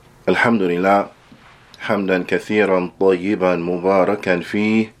الحمد لله حمدا كثيرا طيبا مباركا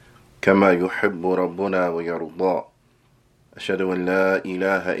فيه كما يحب ربنا ويرضى. أشهد أن لا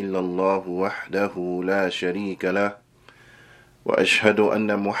إله إلا الله وحده لا شريك له، وأشهد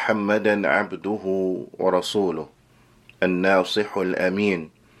أن محمدا عبده ورسوله الناصح الأمين.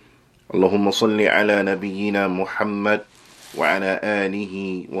 اللهم صل على نبينا محمد وعلى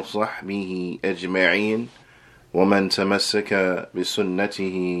آله وصحبه أجمعين ومن تمسك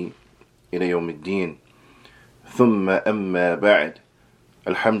بسنته إلى يوم الدين. ثم أما بعد.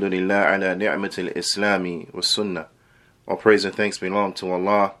 Alhamdulillah ala ni'matil islami was sunnah. All praise and thanks belong to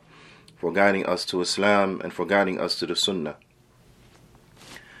Allah for guiding us to Islam and for guiding us to the sunnah.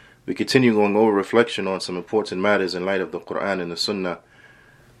 We continue going over reflection on some important matters in light of the Quran and the sunnah.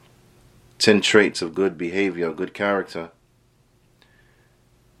 10 traits of good behavior, good character.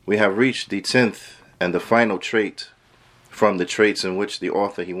 We have reached the 10th and the final trait from the traits in which the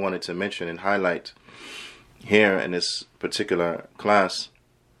author he wanted to mention and highlight here in this particular class.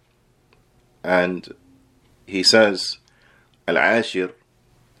 And he says, Al-Ashir,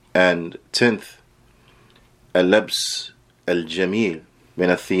 and 10th, Al-Labs Al-Jamil min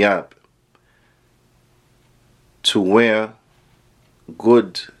Al-Thiyab, to wear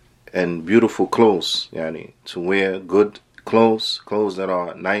good and beautiful clothes, to wear good clothes that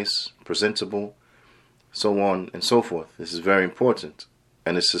are nice, presentable, so on and so forth. This is very important,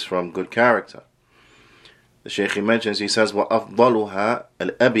 and this is from good character. The Shaykh he mentions, he says, وَأَفْضَلُهَا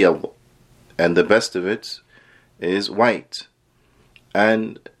الْأَبْيَضُ, and the best of it is white.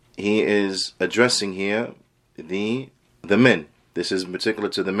 And he is addressing here the men. This is particular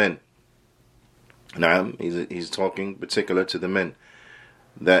to the men. Now, he's talking particular to the men,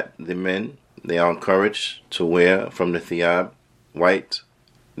 that the men, they are encouraged to wear from the thiyab white.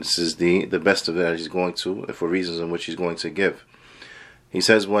 This is the best of that he's going to, for reasons in which he's going to give. He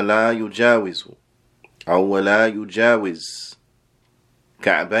says, وَلَا يُجَاوِزُ أو وَلَا يُجَاوِزْ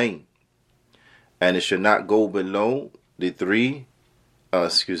كَعْبَيْن, and it should not go below it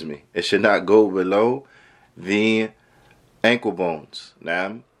should not go below the ankle bones.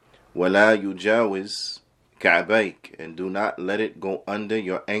 Naam, وَلَا يُجَاوِزْ كَعْبَيْك, and do not let it go under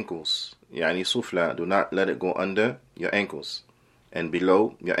your ankles. Sufla, do not let it go under your ankles and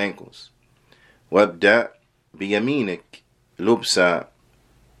below your ankles. وَابْدَأْ بِيَمِينِكَ لُبْسًا,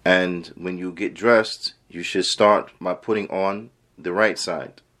 and when you get dressed, you should start by putting on the right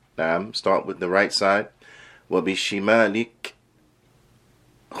side. Start with the right side. وَبِشِمَالِكَ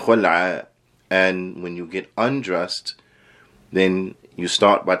خُلْعًا, and when you get undressed, then you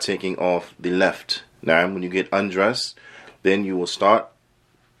start by taking off the left. When you get undressed, then you will start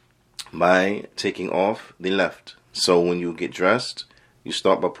by taking off the left. So when you get dressed, you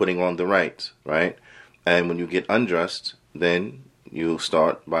start by putting on the right? And when you get undressed, then you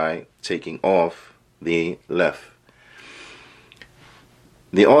start by taking off the left.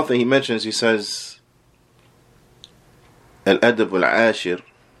 The author he mentions, he says, Al-Adab al-Ashir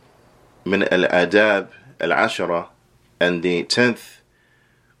min al-Adab al-Ashara, and the 10th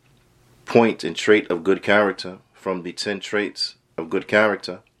point and trait of good character from the 10 traits of good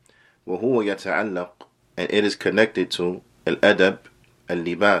character, وَهُوَ يَتَعَلَّقُ, and it is connected to al-adab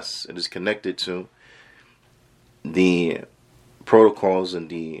al-libas. It is connected to the protocols and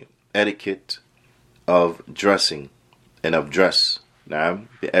the etiquette of dressing and of dress.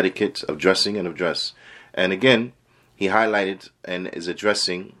 The etiquette of dressing and of dress. And again, he highlighted and is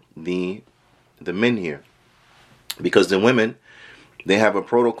addressing the men here, because the women, they have a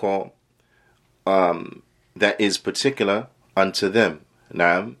protocol that is particular unto them.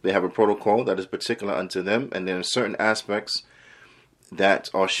 They have a protocol that is particular unto them, and there are certain aspects that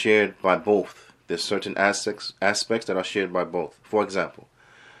are shared by both. There's certain aspects that are shared by both. For example,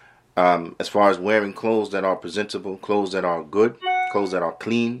 as far as wearing clothes that are presentable, clothes that are good, clothes that are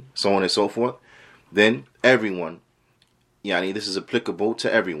clean, so on and so forth, then everyone, this is applicable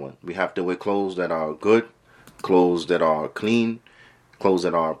to everyone. We have to wear clothes that are good, clothes that are clean, clothes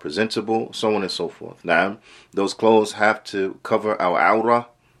that are presentable, so on and so forth. Now, those clothes have to cover our awrah.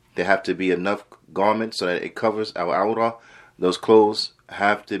 There have to be enough garment so that it covers our awrah. Those clothes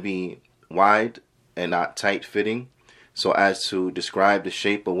have to be wide and not tight-fitting, so as to describe the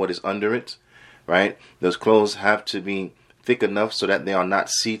shape of what is under it, right? Those clothes have to be thick enough so that they are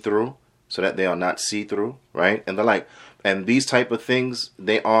not see-through, right? And the like. And these type of things,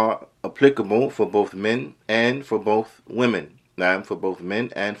 they are applicable for both men and for both women. For both men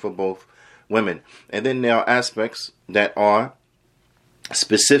and for both women. And then there are aspects that are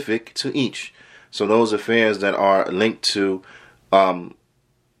specific to each. So those affairs that are linked to the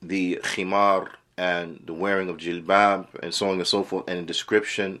khimar and the wearing of jilbab and so on and so forth, and a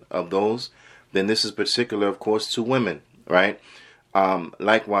description of those, then this is particular, of course, to women, right?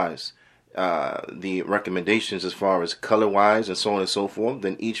 Likewise, the recommendations as far as color-wise and so on and so forth,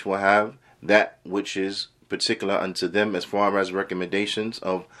 then each will have that which is particular unto them as far as recommendations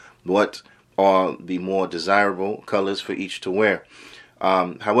of what are the more desirable colors for each to wear.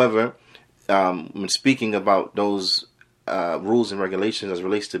 However, when speaking about those rules and regulations as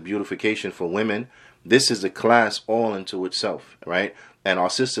relates to beautification for women, this is a class all into itself, right? And our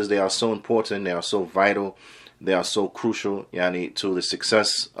sisters, they are so important, they are so vital, they are so crucial, yani, to the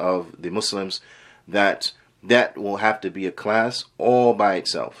success of the Muslims, that will have to be a class all by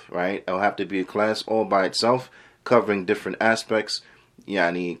itself, right? It will have to be a class all by itself, covering different aspects,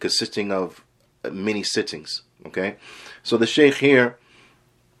 yani, consisting of many sittings, okay? So the Shaykh here,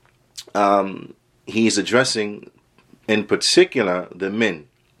 he's addressing in particular the men.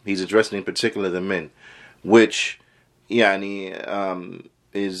 He's addressing in particular the men, which, yani,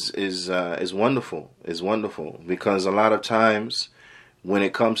 is wonderful. Is wonderful because a lot of times when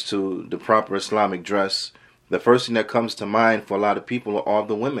it comes to the proper Islamic dress, the first thing that comes to mind for a lot of people are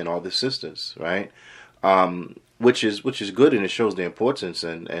the women, are the sisters, right? Which is good, and it shows the importance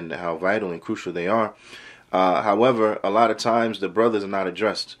and how vital and crucial they are. However, a lot of times the brothers are not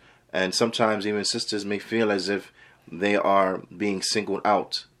addressed, and sometimes even sisters may feel as if they are being singled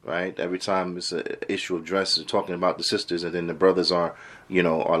out, right? Every time it's an issue of dress, is talking about the sisters, and then the brothers are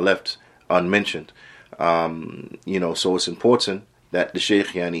left unmentioned. So it's important that the Shaykh,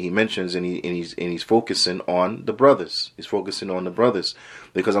 he mentions, and he's focusing on the brothers. He's focusing on the brothers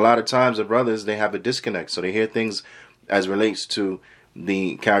because a lot of times the brothers, they have a disconnect, so they hear things as relates to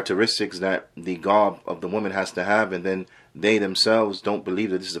the characteristics that the garb of the woman has to have, and then they themselves don't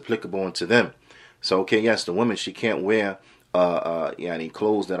believe that this is applicable unto them. So, okay, yes, the woman, she can't wear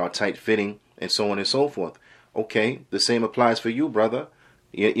clothes that are tight fitting and so on and so forth. Okay, the same applies for you, brother.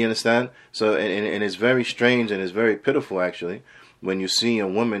 You understand? So, and it's very strange and it's very pitiful actually when you see a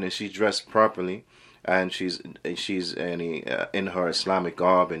woman and she's dressed properly, and she's in her Islamic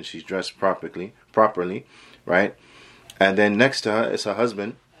garb, and she's dressed properly, right? And then next to her is her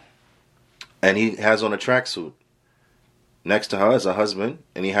husband, and he has on a tracksuit. Next to her is her husband,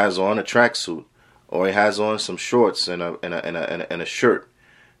 and he has on a tracksuit, or he has on some shorts and a shirt,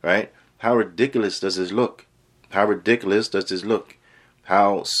 right? How ridiculous does this look? How ridiculous does this look?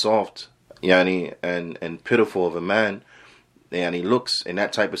 How soft, and pitiful of a man, he looks in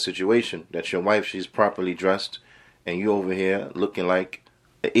that type of situation. That your wife, she's properly dressed, and you over here looking like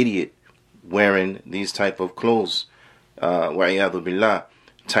an idiot, wearing these type of clothes. Wa'iyadu billah,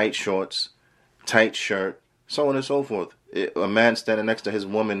 tight shorts, tight shirt, so on and so forth. A man standing next to his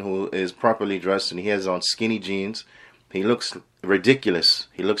woman who is properly dressed and he has on skinny jeans, he looks ridiculous.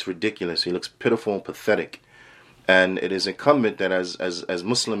 He looks ridiculous. He looks pitiful and pathetic. And it is incumbent that as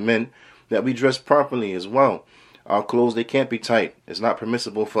Muslim men that we dress properly as well. Our clothes, they can't be tight. It's not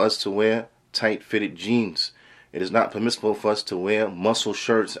permissible for us to wear tight-fitted jeans. It is not permissible for us to wear muscle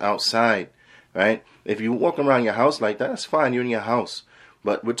shirts outside, right? If you walk around your house like that, that's fine. You're in your house.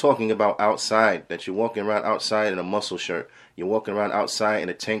 But we're talking about outside, that you're walking around outside in a muscle shirt. You're walking around outside in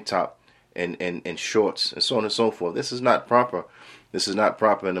a tank top and shorts and so on and so forth. This is not proper. This is not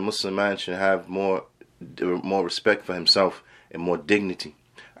proper, and the Muslim man should have more respect for himself and more dignity.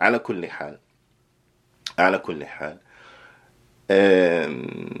 Ala kulli hal. Ala kulli hal.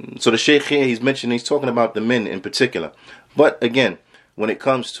 So the Shaykh here, he's talking about the men in particular. But again, when it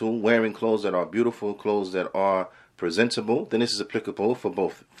comes to wearing clothes that are beautiful, clothes that are presentable, then this is applicable for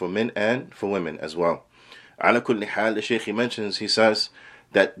both, for men and for women as well. Ala kulli hal, the Shaykh, he mentions, he says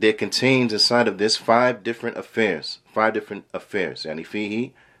that there contains inside of this 5 different affairs. 5 different affairs. Yani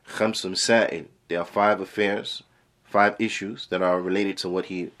fihi khamsum sa'il. There are 5 affairs, 5 issues that are related to what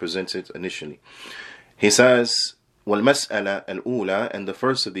he presented initially. He says, وَالْمَسْأَلَةَ الْأُولَى, and the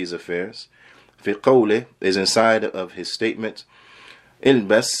first of these affairs, في قوله, is inside of his statement,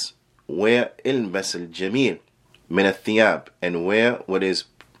 إِلْبَسْ wear إِلْبَسْ الْجَمِيلِ مِنَ الثِّيَابِ, and wear what is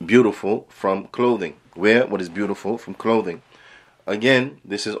beautiful from clothing. Wear what is beautiful from clothing. Again,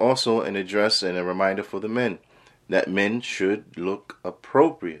 this is also an address and a reminder for the men, that men should look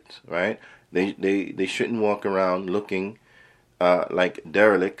appropriate, right? They shouldn't walk around looking like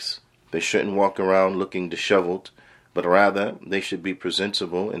derelicts. They shouldn't walk around looking disheveled, but rather they should be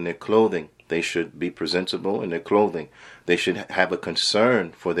presentable in their clothing. They should be presentable in their clothing. They should have a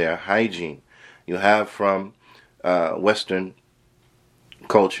concern for their hygiene. You have from Western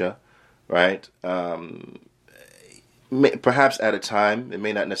culture, right? perhaps at a time, it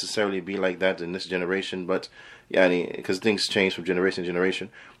may not necessarily be like that in this generation, but because things change from generation to generation.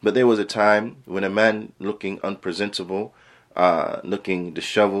 But there was a time when a man looking unpresentable, looking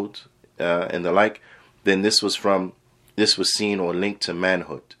disheveled, and the like, then this was seen or linked to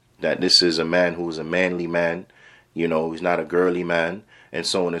manhood. That this is a man who is a manly man, he's not a girly man, and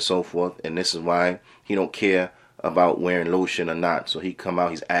so on and so forth. And this is why he don't care about wearing lotion or not. So he come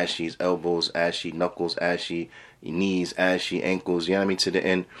out, he's ashy, his elbows, ashy knuckles, ashy knees, ashy ankles, to the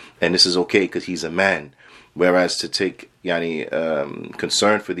end. And this is okay because he's a man. Whereas to take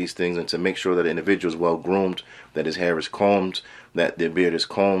concern for these things and to make sure that the individual is well groomed, that his hair is combed, that their beard is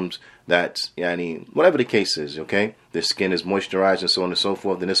combed, that whatever the case is, okay, their skin is moisturized and so on and so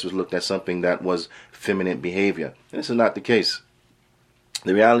forth, then this was looked at something that was feminine behavior. And this is not the case.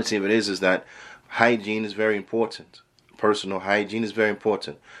 The reality of it is that hygiene is very important. Personal hygiene is very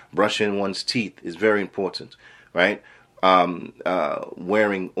important. Brushing one's teeth is very important, right?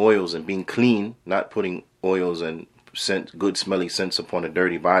 Wearing oils and being clean, not putting oils and good smelling scents upon a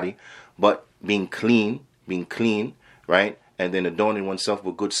dirty body, but being clean, right? And then adorning oneself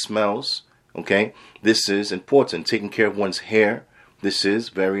with good smells, okay? This is important. Taking care of one's hair, this is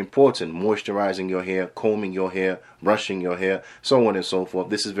very important. Moisturizing your hair, combing your hair, brushing your hair, so on and so forth.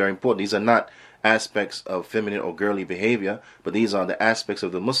 This is very important. These are not aspects of feminine or girly behavior, but these are the aspects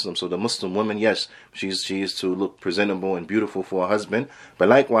of the Muslim. So the Muslim woman, yes, she is to look presentable and beautiful for her husband, but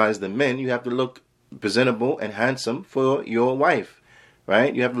likewise the men, you have to look presentable and handsome for your wife,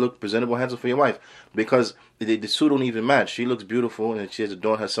 right? You have to look presentable and handsome for your wife, because the two don't even match. She looks beautiful and she has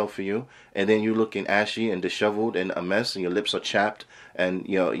adorned herself for you, and then you looking ashy and disheveled and a mess, and your lips are chapped and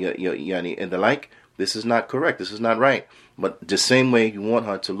and the like. This is not correct. This is not right. But the same way you want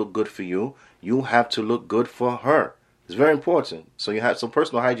her to look good for you, you have to look good for her. It's very important. So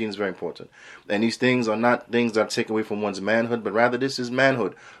personal hygiene is very important. And these things are not things that take away from one's manhood, but rather this is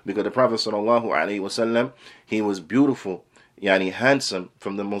manhood. Because the Prophet ﷺ, he was beautiful, handsome,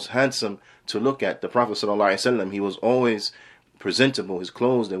 from the most handsome to look at. The Prophet ﷺ, he was always presentable. His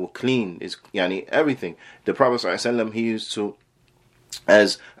clothes, they were clean. Everything. The Prophet ﷺ, he used to,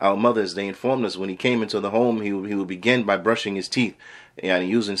 as our mothers, they informed us, when he came into the home, he would begin by brushing his teeth,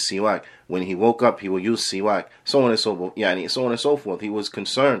 using siwak. When he woke up, he would use siwak, so on and so forth. So on and so forth. He was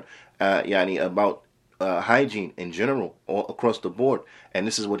concerned, about hygiene in general, all across the board. And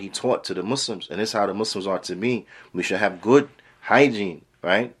this is what he taught to the Muslims, and this is how the Muslims are to be. We should have good hygiene,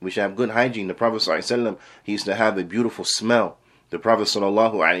 right? We should have good hygiene. The Prophet ﷺ, he used to have a beautiful smell. The Prophet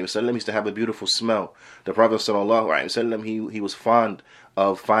ﷺ used to have a beautiful smell. The Prophet ﷺ, he was fond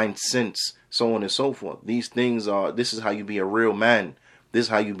of fine scents, so on and so forth. These things this is how you be a real man. This is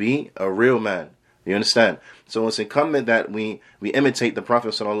how you be a real man. You understand? So it's incumbent that we imitate the Prophet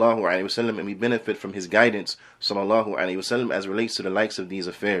ﷺ and we benefit from his guidance ﷺ as relates to the likes of these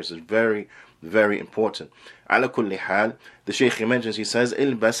affairs. It's very, very important. Ala kulli hal, the Shaykh mentions, he says,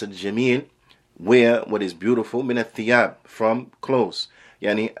 ilbas al-jamil, wear what is beautiful, min al-thiyab, from clothes.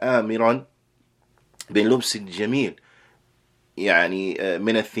 Amiran bin lubs al-jamil,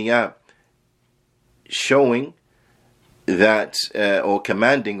 min al-thiyab, showing that, or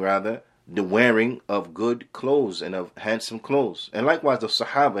commanding rather, the wearing of good clothes and of handsome clothes. And likewise the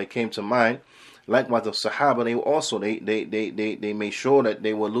Sahaba, it came to mind, likewise the Sahaba, they also, they made sure that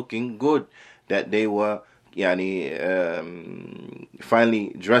they were looking good, that they were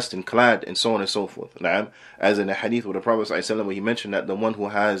finally dressed and clad, and so on and so forth. As in the hadith with the Prophet ﷺ, where he mentioned that the one who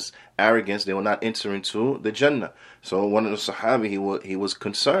has arrogance, they will not enter into the Jannah. So one of the Sahabi, he was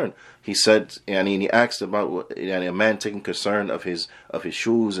concerned. He said, and he asked about a man taking concern of his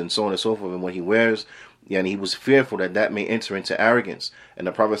shoes and so on and so forth, and what he wears. He was fearful that may enter into arrogance. And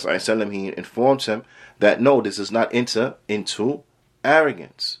the Prophet ﷺ, he informed him that no, this does not enter into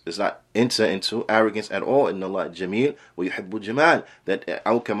arrogance. Does not enter into arrogance at all. In Allah Jamil wa yuhibbu jamal, that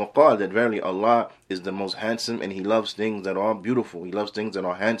that verily Allah is the most handsome, and he loves things that are beautiful. He loves things that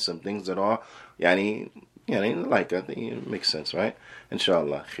are handsome, things that are like, I think it makes sense, right?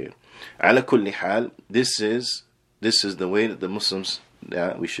 Inshallah khair. Ala kulli hal, this is the way that the Muslims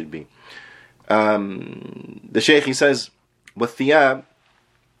we should be. The Shaykh, he says, wa thiyab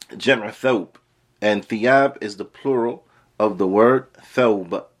jam'a thawb, and thiyab is the plural of the word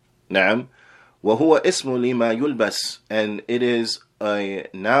thawb. Na'am. وَهُوَ اسْمُ لِمَا يُلْبَسْ, and it is a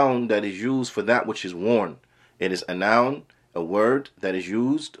noun that is used for that which is worn. It is a noun, a word that is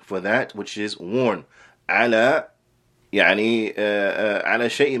used for that which is worn. على على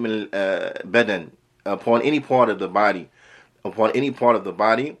شيء من البدن, upon any part of the body. Upon any part of the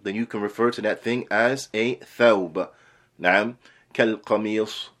body, then you can refer to that thing as a thawb. نعم.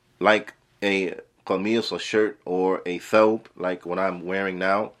 كالقميص, like a qamis, a shirt, or a thawb, like what I'm wearing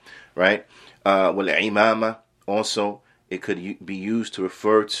now, right? Wal-imama, also, it could be used to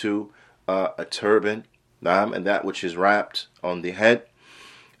refer to a turban, and that which is wrapped on the head.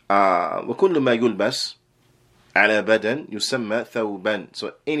 وَكُلُّ مَا يُلْبَسْ عَلَى بَدَنٍ يُسَمَّى ثَوْبًا.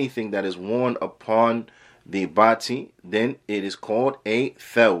 So anything that is worn upon the body, then it is called a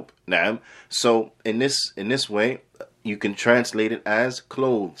thawb. So in this way, you can translate it as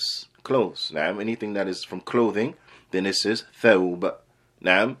clothes. Clothes. Anything that is from clothing, then this is thawb.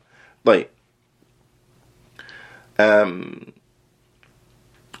 But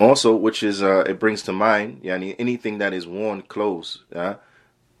also, which is it brings to mind, anything that is worn clothes,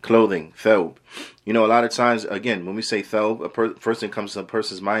 clothing, thawb. A lot of times, again, when we say thawb, first thing comes to a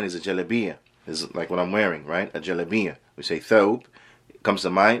person's mind is a jalabiyah. Is like what I'm wearing, right? A jalabiyah. We say thawb, it comes to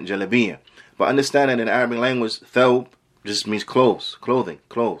mind, jalabiyah. But understand that in Arabic language, thawb just means clothes, clothing,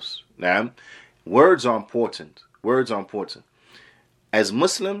 clothes. Words are important. Words are important. As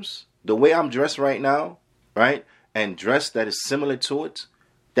Muslims, the way I'm dressed right now, right, and dress that is similar to it,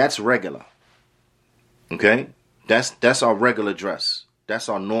 that's regular. Okay? That's our regular dress. That's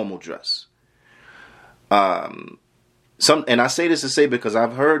our normal dress. And I say this to say because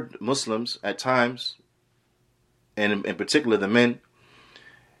I've heard Muslims at times, and in particular the men,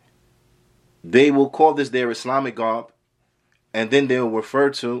 they will call this their Islamic garb, and then they'll refer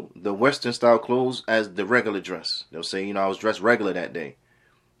to the Western style clothes as the regular dress. They'll say, I was dressed regular that day,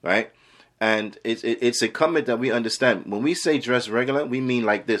 right? And it's a comment that we understand. When we say dress regular, we mean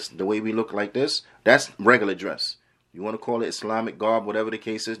like this, the way we look like this. That's regular dress. You want to call it Islamic garb, whatever the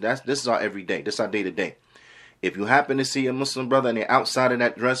case is. This is our everyday. This is our day to day. If you happen to see a Muslim brother and they're outside of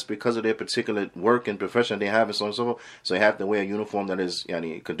that dress because of their particular work and profession they have and so on and so forth, so they have to wear a uniform that is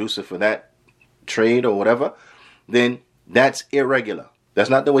conducive for that trade or whatever, then that's irregular.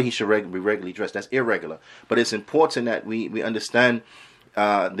 That's not the way he should be regularly dressed. That's irregular. But it's important that we understand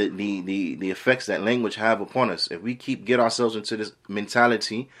the effects that language have upon us. If we get ourselves into this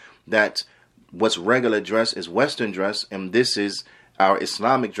mentality that what's regular dress is Western dress and this is our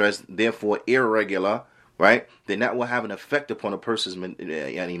Islamic dress, therefore irregular, right? Then that will have an effect upon a person's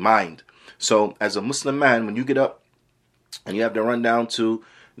mind. So as a Muslim man, when you get up and you have to run down to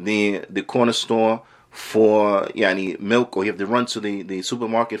the corner store for milk, or you have to run to the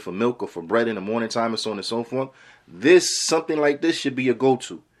supermarket for milk or for bread in the morning time and so on and so forth, something like this should be your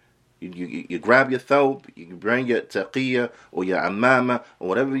go-to. You grab your thawb, you bring your taqiyya or your amama or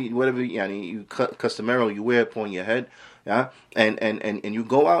whatever you customarily you wear upon your head, and you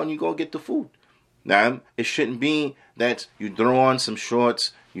go out and you go get the food. Now, it shouldn't be that you throw on some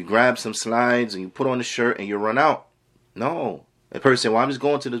shorts, you grab some slides, and you put on a shirt and you run out. No. A person say, well, I'm just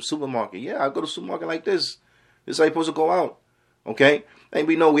going to the supermarket. Yeah, I go to the supermarket like this. This is how you're supposed to go out. Okay? And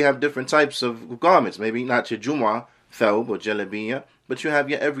we know we have different types of garments. Maybe not your Jumu'ah thawb or jalabiyah, but you have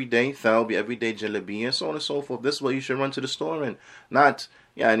your everyday thawb, your everyday jalabiyah, so on and so forth. This is what you should run to the store in. Not,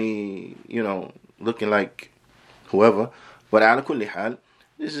 looking like whoever. But ala kulli hal,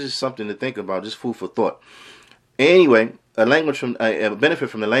 this is something to think about, just food for thought. Anyway, a benefit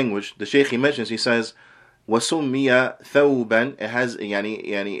from the language, the Shaykh he mentions, he says, وَسُمِّيَ ثَوْبًا,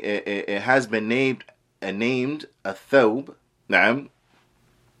 it has been named a thawb,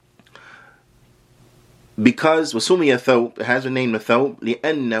 because وَسُمِّيَ ثَوْب, it has been named a thawb,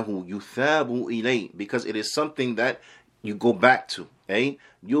 لِأَنَّهُ يُثَابُ إِلَيْهِ, because it is something that you go back to,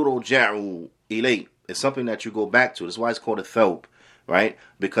 يُرُجَعُ إِلَيْهِ, it's something that you go back to. That's why it's called a thawb, right?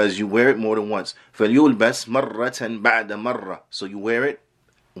 Because you wear it more than once. فَلْيُلْبَسْ مَرَّةً بَعْدَ مَرَّةٍ, so you wear it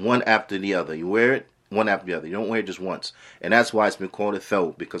one after the other. You wear it one after the other. You don't wear it just once. And that's why it's been called a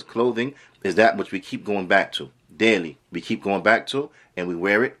thawb, because clothing is that which we keep going back to daily. We keep going back to, and we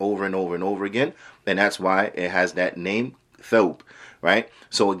wear it over and over and over again. And that's why it has that name, thawb, right?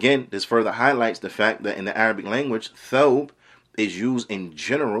 So again, this further highlights the fact that in the Arabic language, thawb is used in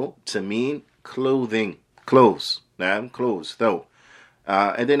general to mean clothing, clothes, thawb.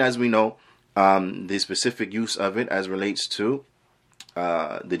 And then as we know, the specific use of it as relates to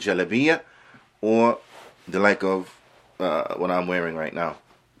the jalabiyah, or the like of what I'm wearing right now.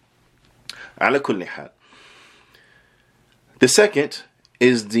 Ala kulli hal. The second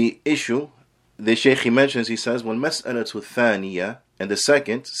is the issue the Shaykh he mentions. He says, وَالْمَسْأَلَةُ الثَّانِيَةِ, and the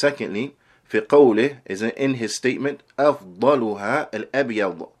secondly, في قوله, is in his statement, أَفْضَلُهَا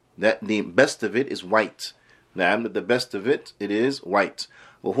الْأَبْيَضُ, that the best of it is white. That the best of it is white.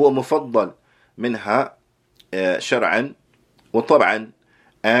 وَهُوَ مُفَضَّلٌ مِنْهَا شَرْعًا وَطَبْعًا,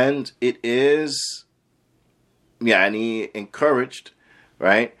 and it is encouraged,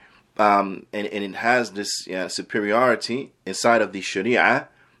 right? And it has this superiority inside of the Sharia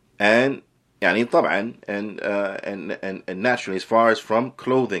and يعني طبعا and naturally, as far as from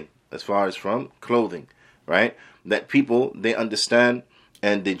clothing, right? That people, they understand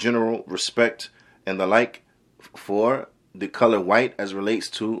and the general respect and the like for the color white as relates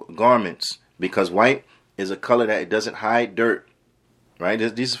to garments, because white is a color that it doesn't hide dirt, right?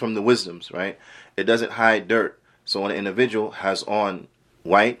 These are from the wisdoms, right? It doesn't hide dirt. So when an individual has on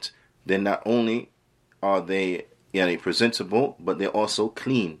white, then not only are they presentable, but they're also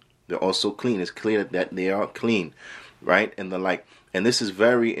clean. It's clear that they are clean, right? And the like. And this is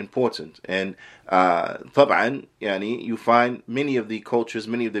very important. And طبعا, you find many of the cultures,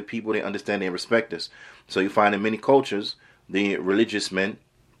 many of the people, they understand and respect this. So you find in many cultures, the religious men,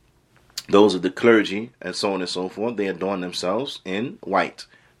 those of the clergy, and so on and so forth, they adorn themselves in white.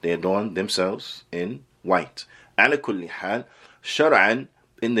 على كل حال, شرعا,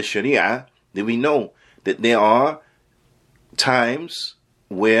 in the Sharia, that we know that there are times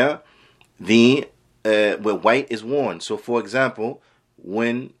where where white is worn. So, for example,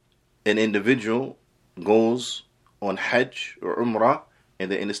 when an individual goes on Hajj or Umrah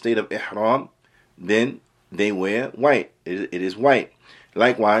and they're in the state of Ihram, then they wear white. It is white.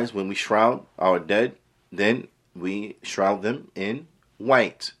 Likewise, when we shroud our dead, then we shroud them in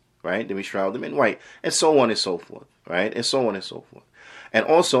white, right? Then we shroud them in white, and so on and so forth, right? And so on and so forth. And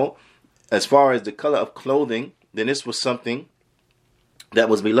also, as far as the color of clothing, then this was something that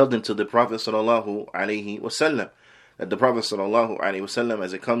was beloved unto the Prophet sallallahu alaihi wasallam. That the Prophet sallallahu alaihi wasallam,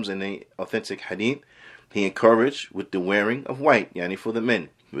 as it comes in the authentic hadith, he encouraged with the wearing of white, yani for the men,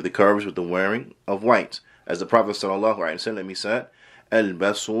 with the courage with the wearing of white. As the Prophet sallallahu alaihi wasallam, he said,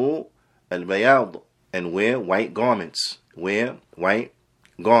 "Albasu al-bayad," and wear white garments. Wear white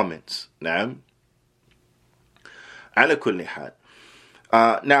garments. Naam. Ala kulli hal.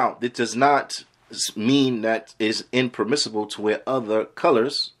 Now, it does not mean that it's impermissible to wear other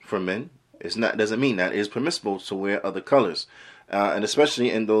colors for men. Doesn't mean that it is permissible to wear other colors, and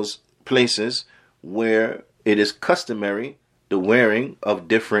especially in those places where it is customary the wearing of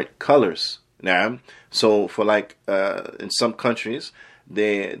different colors. Now, so for like in some countries,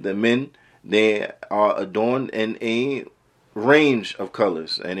 the men, they are adorned in a range of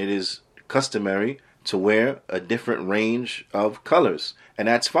colors, and it is customary to wear a different range of colors, and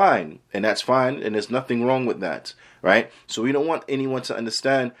that's fine, and there's nothing wrong with that, right? So we don't want anyone to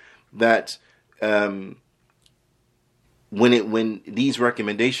understand that when these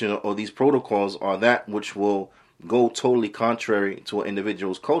recommendations or these protocols are that which will go totally contrary to an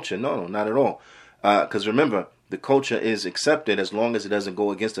individual's culture. No, not at all. Because remember, the culture is accepted as long as it doesn't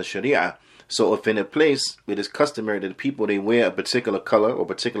go against the Sharia. So if in a place it is customary that people, they wear a particular color or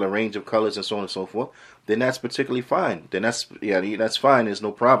particular range of colors and so on and so forth, then that's particularly fine. Then that's fine. There's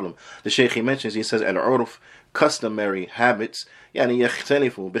no problem. The Shaykh, he mentions, he says, al-urf, customary habits, يعني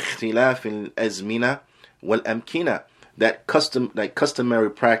يختلف باختلاف الأزمنة والأمكنة. That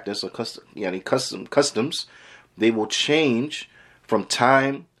customary practice or customs, they will change from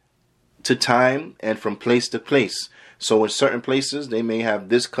time to time and from place to place. So in certain places they may have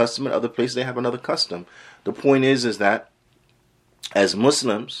this custom, in other places they have another custom. The point is that as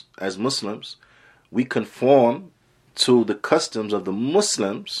Muslims, we conform to the customs of the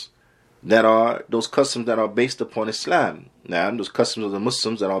Muslims, that are those customs that are based upon Islam. Now, those customs of the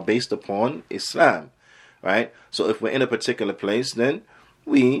Muslims that are based upon Islam, right? So if we're in a particular place, then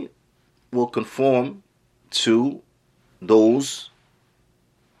we will conform to those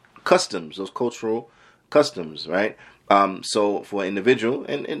customs, those cultural customs, right? So for an individual,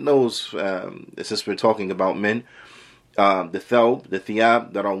 and those, since we're talking about men, the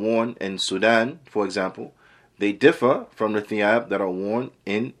thiyab that are worn in Sudan, for example, they differ from the thiyab that are worn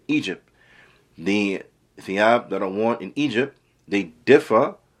in Egypt. The thiyab that are worn in Egypt, they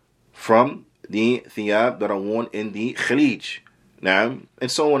differ from the thiyab that are worn in the Khalij,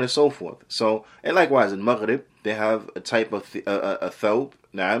 and so on and so forth. So, and likewise in Maghrib, they have a type of a thawb,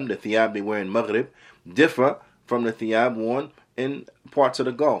 the thiyab they wear in Maghrib differ from the thiyab worn in parts of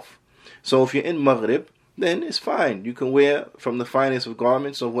the Gulf. So if you're in Maghrib, then it's fine. You can wear from the finest of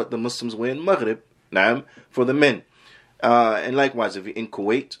garments of what the Muslims wear in Maghrib, for the men. And likewise, if you're in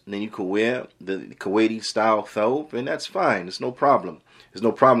Kuwait, then you can wear the Kuwaiti style thawb, and that's fine. There's no problem. There's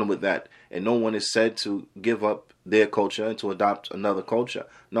no problem with that. And no one is said to give up their culture and to adopt another culture.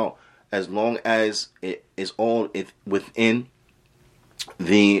 No, as long as it is all within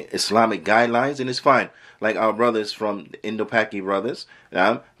the Islamic guidelines, and it's fine. Like our brothers from the Indo-Paki brothers,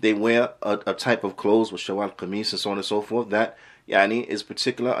 they wear a type of clothes with shawal qamis and so on and so forth that is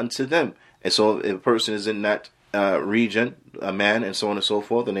particular unto them. And so if a person is in that region, a man and so on and so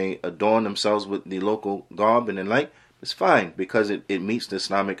forth, and they adorn themselves with the local garb and the like, it's fine because it meets the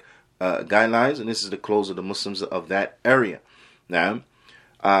Islamic guidelines, and this is the clothes of the Muslims of that area. Now,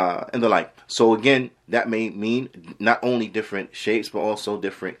 and the like. So again, that may mean not only different shapes, but also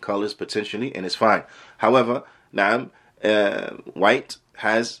different colors potentially, and it's fine. However, now, white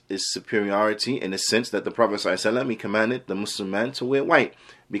has its superiority in the sense that the Prophet ﷺ, he commanded the Muslim man to wear white,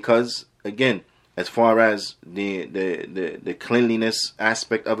 because again, as far as the cleanliness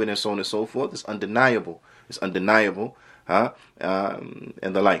aspect of it and so on and so forth, it's undeniable. It's undeniable, and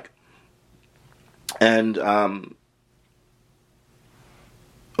the like. And a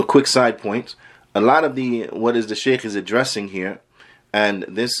quick side point: a lot of what is the Sheikh is addressing here, and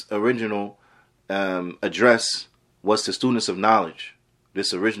this original address was to students of knowledge.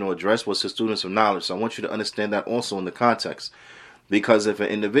 This original address was to students of knowledge. So I want you to understand that also in the context. Because if an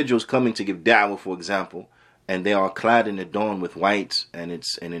individual is coming to give da'wah, for example, and they are clad and adorned with white, and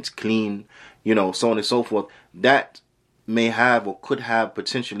it's clean, so on and so forth, that may have or could have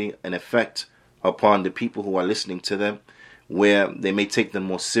potentially an effect upon the people who are listening to them, where they may take them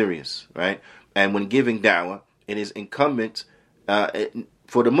more serious, right? And when giving da'wah, it is incumbent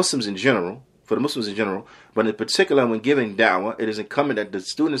for the Muslims in general, but in particular when giving da'wah, it is incumbent that the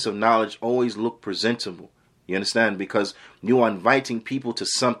students of knowledge always look presentable. You understand? Because you are inviting people to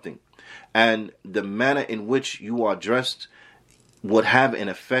something, and the manner in which you are dressed would have an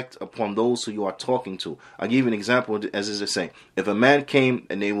effect upon those who you are talking to. I'll give you an example, as is saying. If a man came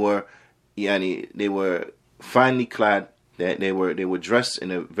and they were finely clad, that they were dressed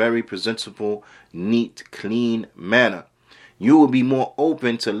in a very presentable, neat, clean manner, you will be more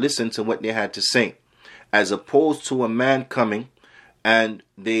open to listen to what they had to say, as opposed to a man coming and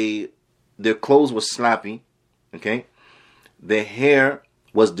their clothes were sloppy, okay, their hair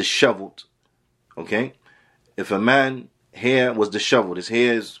was disheveled, okay. If a man hair was disheveled, his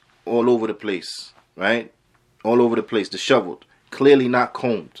hair is all over the place, right, all over the place, disheveled, clearly not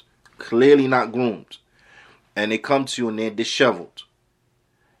combed, clearly not groomed, and they come to you and they're disheveled,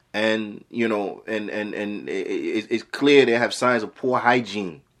 and it's clear they have signs of poor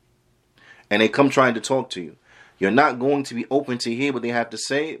hygiene, and they come trying to talk to you, you're not going to be open to hear what they have to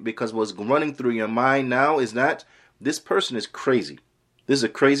say, because what's running through your mind now is that this person is crazy. This is a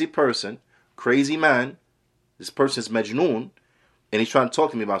crazy person, crazy man. This person is Majnoon, and he's trying to talk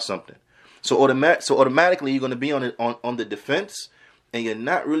to me about something. So automatically you're going to be on the defense, and you're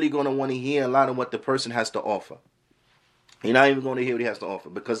not really going to want to hear a lot of what the person has to offer. You're not even going to hear what he has to offer,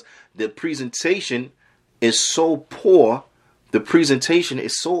 because the presentation is so poor, the presentation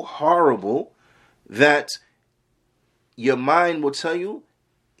is so horrible, that your mind will tell you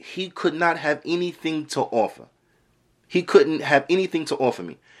he could not have anything to offer. He couldn't have anything to offer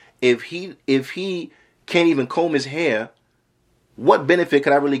me. If he can't even comb his hair, what benefit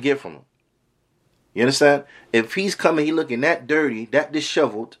could I really get from him? You understand? If he's coming, he looking that dirty, that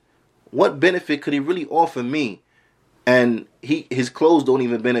disheveled, what benefit could he really offer me? And his clothes don't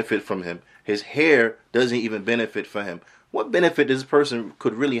even benefit from him. His hair doesn't even benefit for him. What benefit this person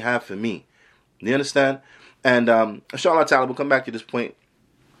could really have for me? You understand? And inshallah ta'ala, we'll come back to this point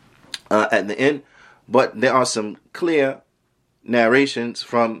at the end. But there are some clear narrations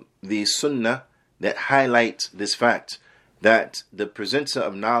from the Sunnah that highlight this fact, that the presenter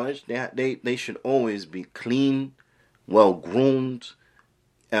of knowledge, they should always be clean, well-groomed,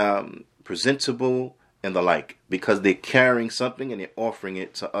 presentable, and the like, because they're carrying something and they're offering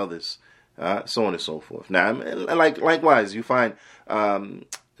it to others, so on and so forth. Now, likewise, you find the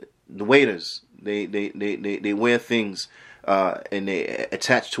waiters, they wear things and they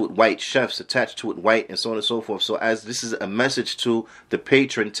attach to it white, chefs attach to it white, and so on and so forth. So as this is a message to the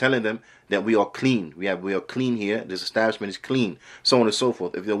patron, telling them that we are clean, we are clean here, this establishment is clean, so on and so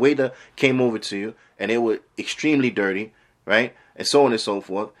forth. If the waiter came over to you and they were extremely dirty, right, and so on and so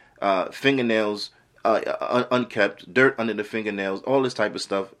forth, fingernails unkept, dirt under the fingernails, all this type of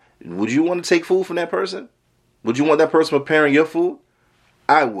stuff, would you want to take food from that person? Would you want that person preparing your food?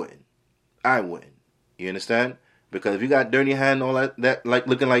 I wouldn't. You understand? Because if you got dirty hand and all that like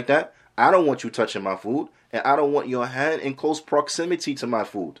looking like that, I don't want you touching my food, and I don't want your hand in close proximity to my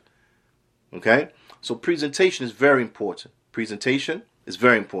food. Okay? So presentation is very important. Presentation is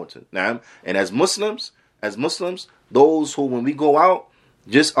very important. Now, and as Muslims, those who, when we go out,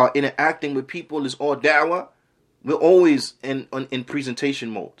 just are interacting with people, is all da'wah, we're always in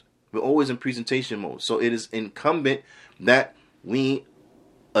presentation mode. We're always in presentation mode. So it is incumbent that we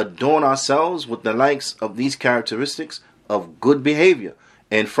adorn ourselves with the likes of these characteristics of good behavior.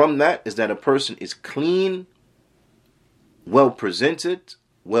 And from that is that a person is clean, well presented,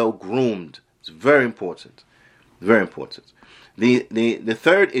 well groomed. It's very important. Very important. The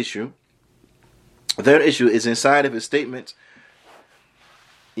third issue is inside of his statement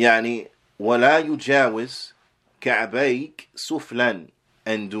يعني ولا يجاوز كعبيك سفلا,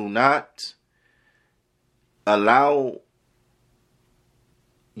 and do not allow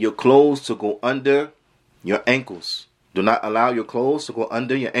your clothes to go under your ankles. Do not allow your clothes to go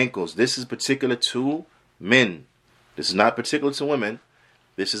under your ankles. This is particular to men. This is not particular to women.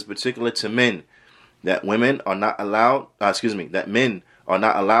 This is particular to men. That women are not allowed, that men are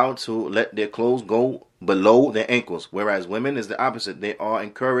not allowed to let their clothes go below their ankles. Whereas women is the opposite. They are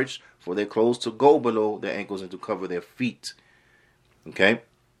encouraged for their clothes to go below their ankles and to cover their feet. Okay?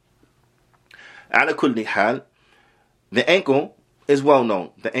 على كل حال, the ankle is well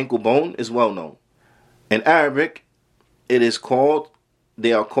known. The ankle bone is well known. In Arabic,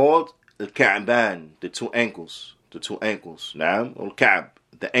 they are called al-ka'ban, the two ankles. The two ankles. Naam, al-ka'b,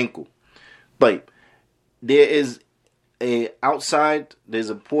 the ankle. But there's a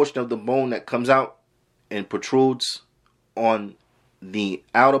portion of the bone that comes out and protrudes on the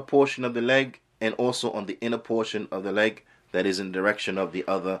outer portion of the leg and also on the inner portion of the leg that is in the direction of the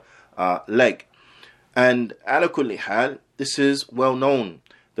other leg. And ala kulli hal, this is well known.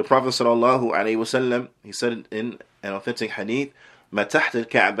 The Prophet sallallahu alaihi wasallam, he said in an authentic hadith, "Ma tahta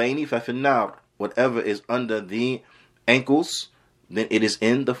al-ka'bayni fa fi an-nar." Whatever is under the ankles, then it is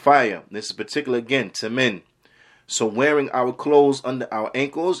in the fire. This is particular again to men. So wearing our clothes under our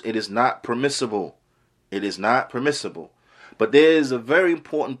ankles, it is not permissible. It is not permissible. But there is a very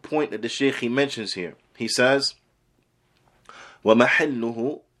important point that the Shaykh he mentions here. He says,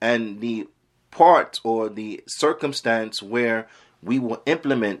 وَمَحِلُّهُ, and the part or the circumstance where we will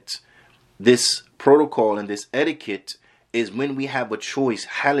implement this protocol and this etiquette is when we have a choice,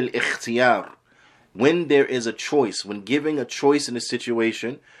 halal ikhtiyar. When there is a choice, when giving a choice in a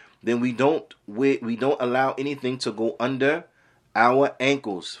situation, then we don't allow anything to go under our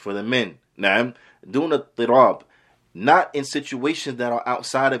ankles for the men. Naam, duna tirab, not in situations that are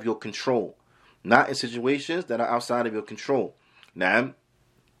outside of your control. Not in situations that are outside of your control. Naam.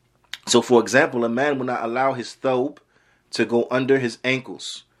 So for example, a man will not allow his thobe to go under his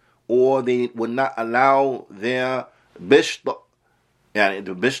ankles, or they would not allow their bisht. Yeah,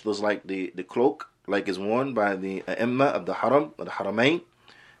 the bisht is like the cloak, like is worn by the Imma of the Haram, or the Haramain.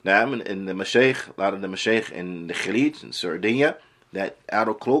 Now, in the Mashaykh, a lot of the Mashaykh in the Khalid, in Saudiya, that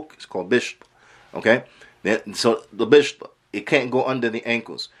outer cloak is called bisht. Okay? So the bisht, it can't go under the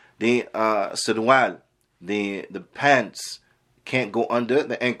ankles. The sirwal, the pants, can't go under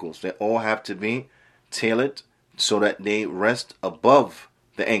the ankles. They all have to be tailored so that they rest above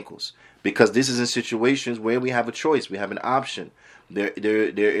the ankles. Because this is in situations where we have a choice, we have an option.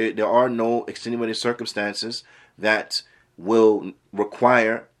 There are no extenuating circumstances that will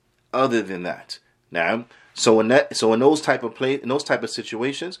require other than that. Now, so in those type of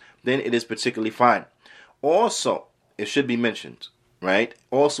situations, then it is particularly fine. Also, it should be mentioned, right?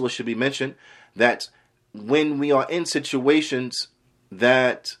 Also, it should be mentioned that when we are in situations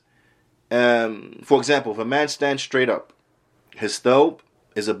that, for example, if a man stands straight up, his thobe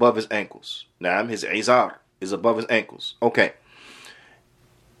is above his ankles. Now, his izar is above his ankles. Okay.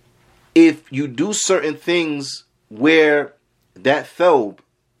 If you do certain things where that thobe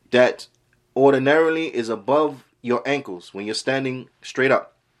that ordinarily is above your ankles when you're standing straight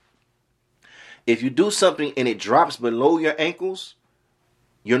up, if you do something and it drops below your ankles,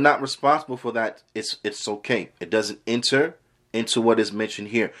 you're not responsible for that. It's okay. It doesn't enter into what is mentioned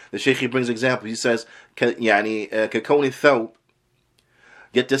here. The Shaykh he brings example. He says, يعني ككون الثوب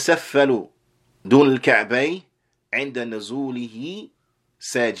يتسفل دون الكعبين عند نزوله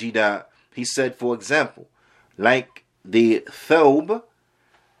ساجدا. He said, for example, like the thobe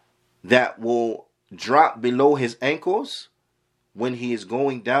that will drop below his ankles when he is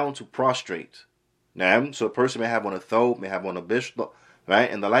going down to prostrate. Now, so a person may have on a thobe, may have on a bisht,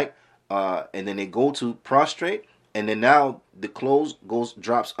 right, and the like, and then they go to prostrate, and then now the clothes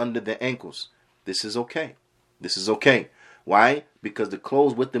drops under their ankles. This is okay. This is okay. Why? Because the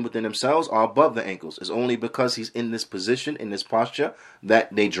clothes within themselves are above the ankles. It's only because he's in this position, in this posture,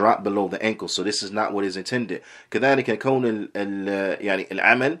 that they drop below the ankles. So this is not what is intended. كذلك يكون يعني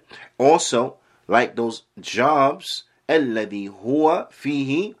العمل, also like those jobs الذي هو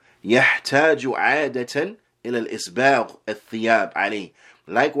فيه يحتاج عادة إلى الإسباغ الثياب عليه.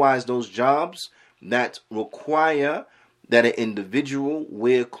 Likewise, those jobs that require that an individual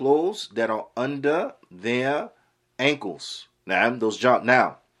wear clothes that are under their ankles. Now, those jobs.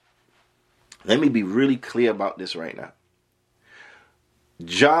 Now, let me be really clear about this right now.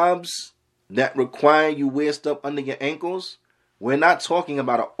 Jobs that require you wear stuff under your ankles, we're not talking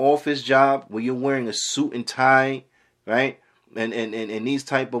about an office job where you're wearing a suit and tie, right? And these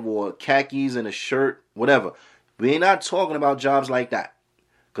type of, or khakis and a shirt, whatever. We're not talking about jobs like that.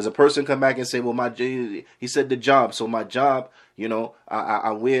 Because a person come back and say, well, he said the job. So my job,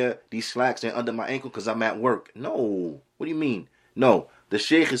 I wear these slacks and under my ankle because I'm at work. No. What do you mean? No. The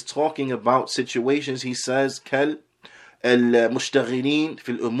Sheikh is talking about situations. He says, كال المشتغلين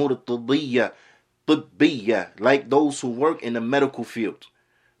في الأمور الطبية, like those who work in the medical field.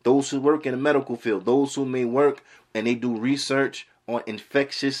 Those who work in the medical field. Those who may work and they do research on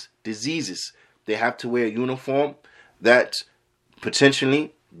infectious diseases. They have to wear a uniform that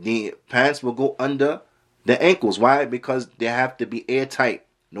potentially the pants will go under the ankles. Why? Because they have to be airtight,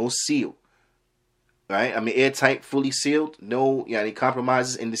 no seal. Right? I mean, airtight, fully sealed, no any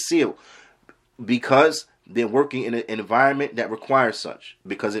compromises in the seal. Because they're working in an environment that requires such.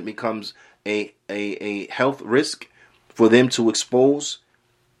 Because it becomes a health risk for them to expose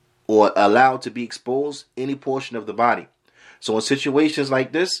or allow to be exposed any portion of the body. So in situations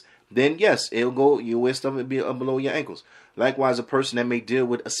like this, then yes, it'll go, you wear stuff that be below your ankles. Likewise, a person that may deal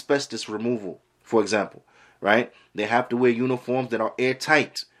with asbestos removal, for example, right? They have to wear uniforms that are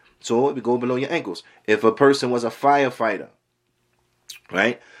airtight. So it would go below your ankles. If a person was a firefighter,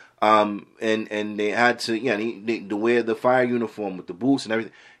 right? And they had to, they wear the fire uniform with the boots and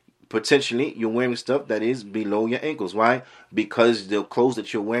everything. Potentially, you're wearing stuff that is below your ankles. Why? Because the clothes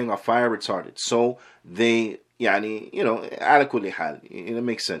that you're wearing are fire retardant. So they, adequately had. It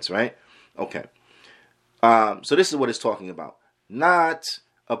makes sense, right? Okay. So this is what it's talking about. Not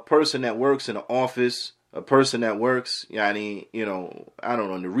a person that works in an office, a person that works, I don't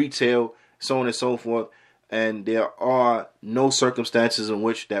know, in the retail, so on and so forth. And there are no circumstances in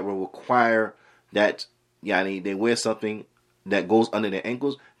which that will require that, they wear something that goes under their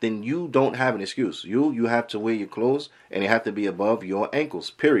ankles. Then you don't have an excuse. You have to wear your clothes, and they have to be above your ankles.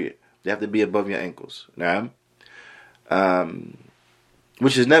 Period. They have to be above your ankles. Now,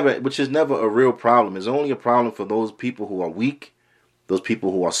 which is never a real problem. It's only a problem for those people who are weak, those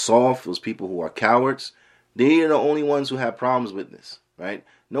people who are soft, those people who are cowards. They are the only ones who have problems with this, right?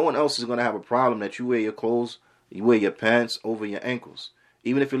 No one else is going to have a problem that you wear your clothes, you wear your pants over your ankles.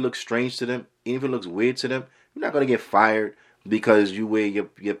 Even if it looks strange to them, even if it looks weird to them, you're not going to get fired because you wear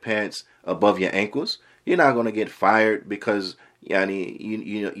your pants above your ankles. You're not going to get fired because you're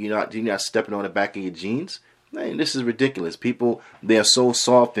not stepping on the back of your jeans. Man, this is ridiculous. People, they are so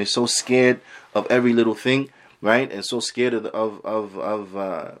soft and so scared of every little thing, right? And so scared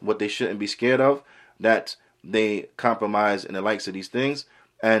of what they shouldn't be scared of that they compromise in the likes of these things.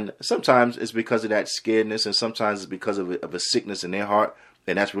 And sometimes it's because of that scaredness, and sometimes it's because of a sickness in their heart,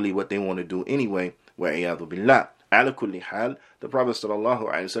 and that's really what they want to do anyway. وَعِيَاذُ بِاللَّهِ. عَلَى كُلِّ حَالٍ, the Prophet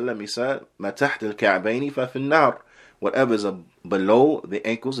sallallahu alaihi wasallam, he said, مَا تَحْتَ الْكَعْبَيْنِ فَفِي النَّارِ. Whatever is below the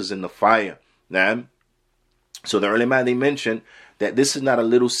ankles is in the fire. Now, so the ulama, they mention that this is not a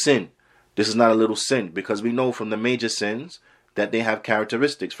little sin. This is not a little sin, because we know from the major sins that they have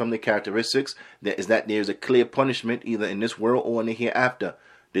characteristics. From the characteristics, that there's a clear punishment either in this world or in the hereafter.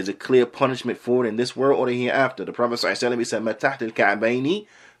 There's a clear punishment for it in this world or the hereafter. The Prophet ﷺ said, مَا تَحْتَ الْكَعْبَيْنِ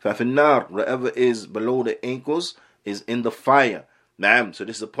فَفِي النَّارِ. Whatever is below the ankles is in the fire. Naam. So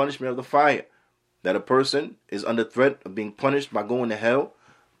this is a punishment of the fire. That a person is under threat of being punished by going to hell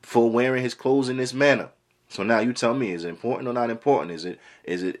for wearing his clothes in this manner. So now you tell me, is it important or not important? Is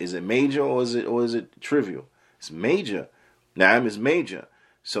it major or is it trivial? It's major. Naam is major.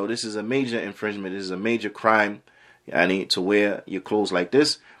 So this is a major infringement. This is a major crime. I need to wear your clothes like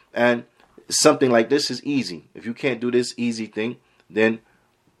this. And something like this is easy. If you can't do this easy thing, then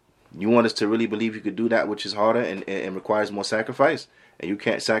you want us to really believe you could do that which is harder and requires more sacrifice. And you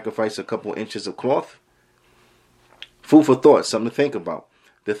can't sacrifice a couple inches of cloth. Food for thought, something to think about.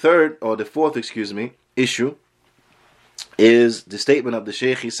 The fourth issue is the statement of the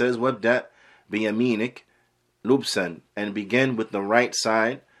Shaykh. He says, وَابْدَأْ بِيَمِينِكَ لُبْسًا, and begin with the right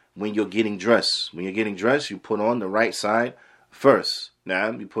side when you're getting dressed. When you're getting dressed, you put on the right side first.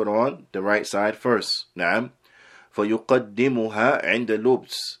 Naam, you put on the right side first. Naam. فَيُقَدِّمُهَا عِنْدَ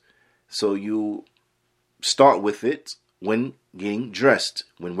لُبْسٍ. So you start with it when getting dressed,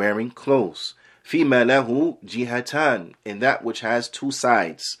 when wearing clothes. فِيمَا لَهُ جِهَتَانِ, in that which has two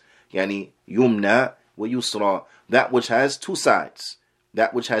sides. Yani yumna wa yusra, that which has two sides.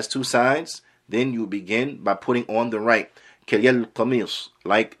 That which has two sides, then you begin by putting on the right. كَلْيَلْ الْقَمِيص,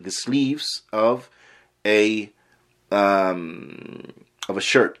 like the sleeves of a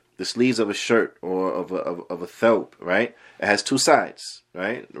shirt. The sleeves of a shirt or of a thobe, right? It has two sides,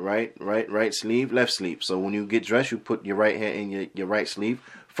 right? Right sleeve, left sleeve. So when you get dressed, you put your right hand in your right sleeve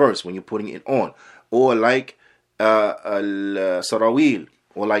first when you're putting it on. Or like sarawil,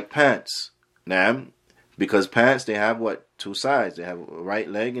 or like pants. Now, because pants, they have what? Two sides. They have a right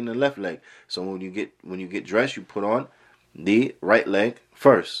leg and a left leg. So when you get dressed, you put on the right leg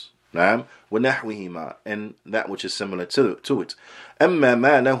first. نعم ونحوهما, and that which is similar to it. أما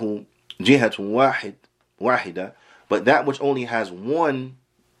ما له جهة واحدة, but that which only has one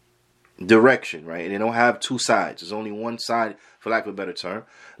direction, right? They don't have two sides. There's only one side, for lack of a better term.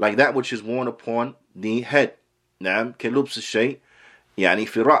 Like that which is worn upon the head. نعم كلبس الشيء يعني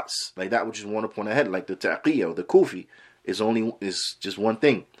في رأس, like that which is worn upon the head, like the taqiyya or the kufi is just one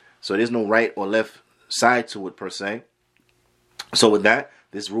thing. So there's no right or left side to it per se. So with that,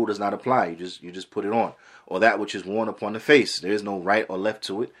 this rule does not apply. You just put it on. Or that which is worn upon the face, there is no right or left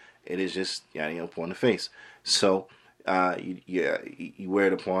to it. It is just upon the face. So you wear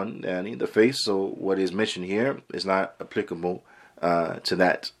it upon the face. So what is mentioned here is not applicable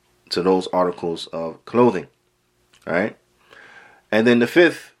to those articles of clothing. All right. And then the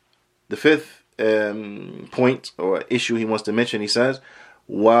fifth point or issue he wants to mention, he says,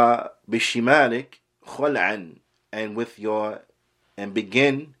 wa bishimalik khal'an, and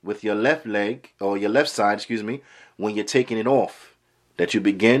begin with your left leg or your left side, when you're taking it off. That you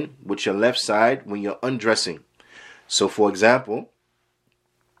begin with your left side when you're undressing. So, for example,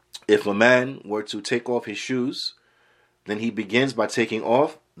 if a man were to take off his shoes, then he begins by taking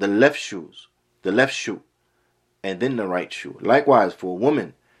off the left shoe, and then the right shoe. Likewise, for a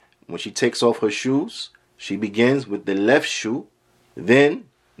woman, when she takes off her shoes, she begins with the left shoe, then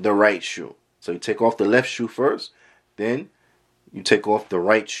the right shoe. So you take off the left shoe first, then you take off the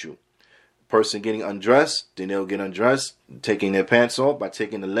right shoe. Person getting undressed, then they'll get undressed, taking their pants off by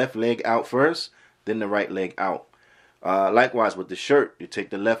taking the left leg out first, then the right leg out. Likewise with the shirt, you take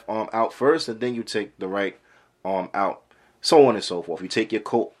the left arm out first, and then you take the right arm out. So on and so forth. You take your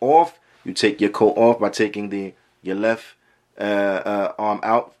coat off by taking your left arm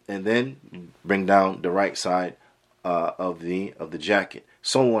out, and then bring down the right side of the jacket.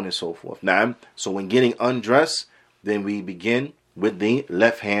 So on and so forth. Now, so when getting undressed, then we begin with the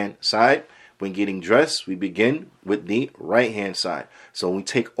left hand side. When getting dressed, we begin with the right hand side. So when we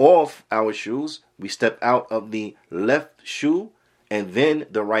take off our shoes, we step out of the left shoe and then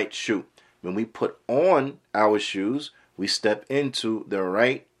the right shoe. When we put on our shoes, we step into the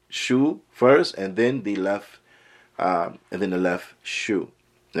right shoe first and then the left shoe.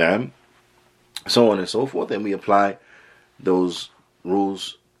 Yeah? So on and so forth. And we apply those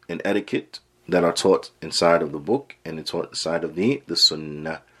rules and etiquette that are taught inside of the book and taught inside of the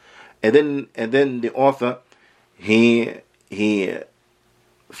sunnah. And then the author he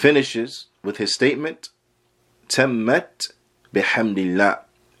finishes with his statement, Tammat bihamdillah,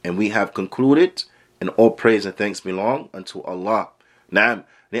 and we have concluded, and all praise and thanks belong unto Allah. Naam,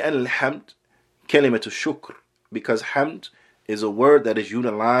 لأن الحمد كلمة الشكر, because hamd is a word that is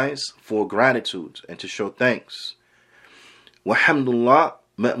utilized for gratitude and to show thanks. وحمد الله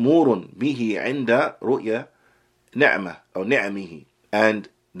مأمور به عند رؤيا نعمة أو نعمه, and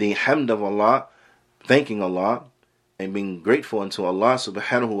the hamd of Allah, thanking Allah and being grateful unto Allah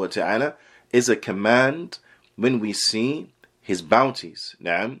subhanahu wa ta'ala, is a command when we see His bounties.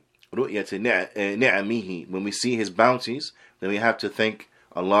 Na'am, ru'yat ni'amihi, when we see His bounties, then we have to thank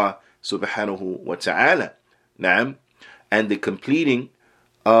Allah subhanahu wa ta'ala. Na'am, and the completing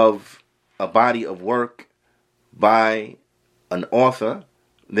of a body of work by an author,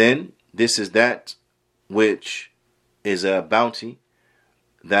 then this is that which is a bounty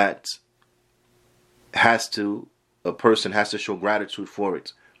that a person has to show gratitude for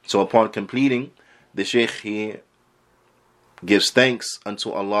it. So upon completing, the Shaykh here gives thanks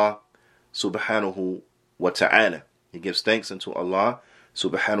unto Allah subhanahu wa ta'ala. He gives thanks unto Allah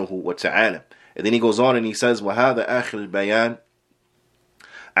subhanahu wa ta'ala. And then he goes on and he says, وَهَذَا آخِرُ الْبَيَانِ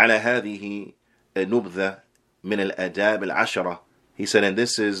عَلَى هَذِهِ النُّبْذَةِ مِنَ الْأَدَابِ الْعَشَرَةِ. He said, and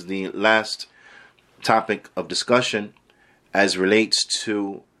this is the last topic of discussion as relates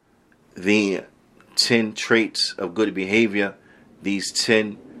to the 10 traits of good behavior, these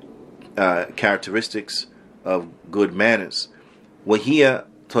 10 characteristics of good manners. وَهِيَ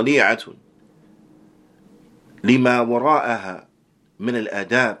طَلِيعَةٌ لِمَا وَرَاءَهَا مِنَ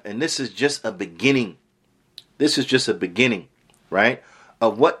الْأَدَابِ. And this is just a beginning. This is just a beginning, right,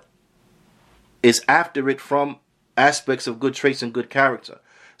 of what is after it from aspects of good traits and good character.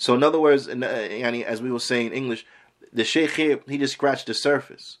 So in other words, as we will say in English, the Shaykh here, he just scratched the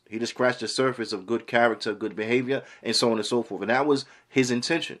surface. He just scratched the surface of good character, good behavior, and so on and so forth. And that was his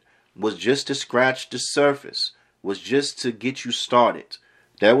intention, was just to scratch the surface, was just to get you started.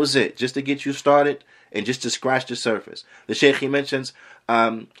 That was it, just to get you started and just to scratch the surface. The Shaykh, he mentions,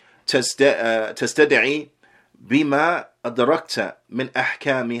 تستدعي بما أدركت من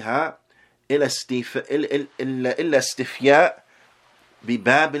أحكامها إلا استفياء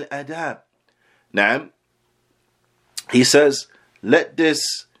بباب الآداب. نعم. He says let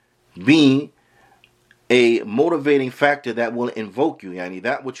this be a motivating factor that will invoke you. Yani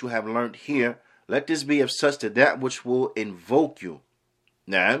that which you have learned here, let this be of such that which will invoke you.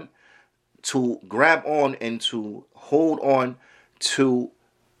 Now, to grab on and to hold on to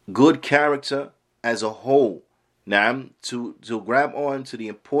good character as a whole. Now, to grab on to the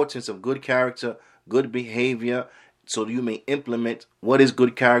importance of good character, good behavior, so you may implement what is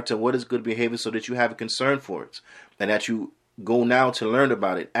good character, what is good behavior, so that you have a concern for it, and that you go now to learn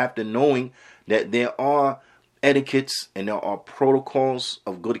about it after knowing that there are etiquettes and there are protocols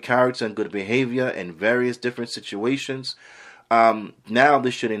of good character and good behavior in various different situations. Now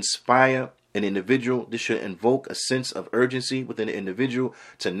this should inspire an individual. This should invoke a sense of urgency within the individual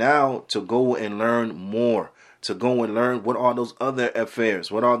to go and learn more, to go and learn what are those other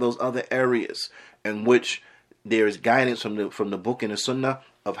affairs, what are those other areas in which there is guidance from the book and the sunnah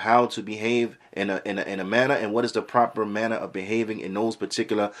of how to behave in a manner, and what is the proper manner of behaving in those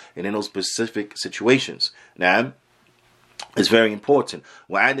particular and in those specific situations. Now, it's very important.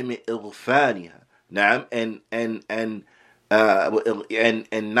 وَعَدَمِ إِغْفَالِهَا. Now, and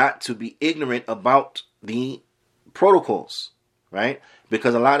not to be ignorant about the protocols, right?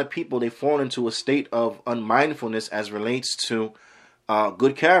 Because a lot of people, they fall into a state of unmindfulness as relates to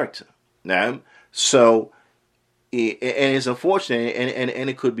good character. Now, so and it's unfortunate, and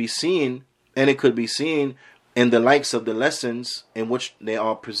it could be seen, in the likes of the lessons in which they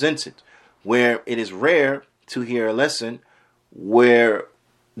are presented, where it is rare to hear a lesson where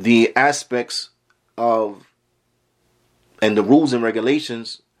the aspects of and the rules and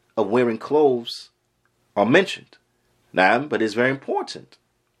regulations of wearing clothes are mentioned. Now, but it's very important.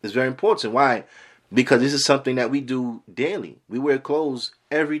 It's very important. Why? Because this is something that we do daily. We wear clothes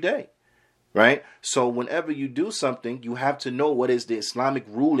every day, right? So whenever you do something, you have to know what is the Islamic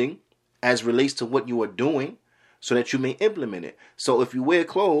ruling as relates to what you are doing, so that you may implement it. So if you wear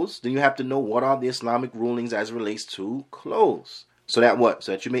clothes, then you have to know what are the Islamic rulings as relates to clothes. So that what?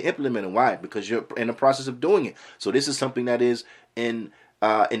 So that you may implement it. Why? Because you're in the process of doing it. So this is something that is in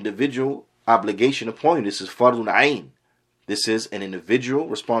individual obligation upon you. This is fardun ayn. This is an individual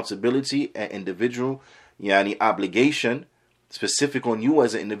responsibility, an individual obligation specific on you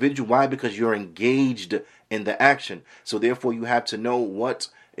as an individual. Why? Because you're engaged in the action. So therefore you have to know what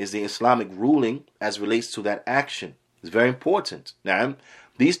is the Islamic ruling as relates to that action. It's very important. Now,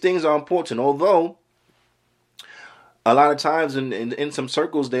 these things are important, although a lot of times in some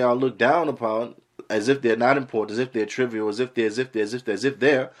circles they are looked down upon as if they're not important, as if they're trivial, as if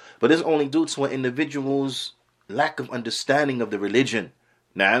they're. But it's only due to an individual's lack of understanding of the religion.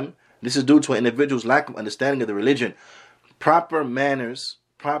 Now, this is due to an individual's lack of understanding of the religion. Proper manners,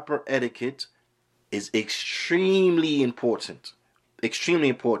 proper etiquette is extremely important. Extremely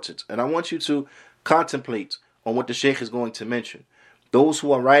important. And I want you to contemplate on what the Sheikh is going to mention. Those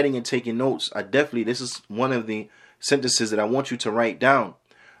who are writing and taking notes are definitely, this is one of the sentences that I want you to write down.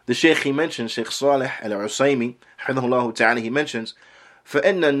 The Sheikh, he mentions, Sheikh Salih al-Usaymi, حفظه ta'ala, he mentions,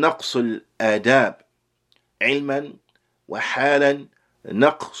 فَإِنَّ نَقْصُ الْآدَابِ عِلْمًا وَحَالًا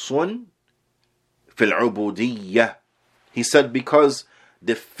نَقْصٌ فِي الْعُبُودِيَّةِ. He said, because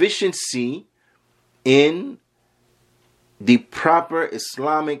deficiency in the proper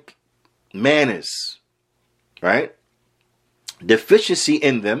Islamic manners, right? Deficiency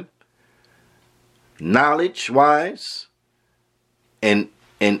in them, knowledge-wise, and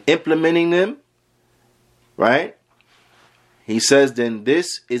implementing them, right? He says, then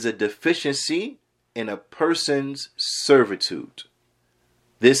this is a deficiency in a person's servitude.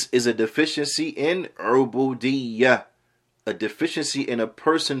 This is a deficiency in ubudiyyah, a deficiency in a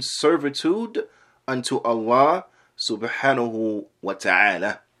person's servitude unto Allah subhanahu wa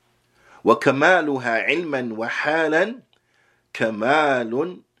ta'ala. وَكَمَالُهَا عِلْمًا وَحَالًا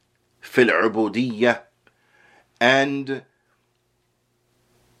كَمَالٌ فِي الْعُبُودِيَّةِ. And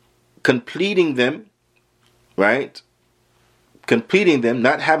completing them, right? Completing them,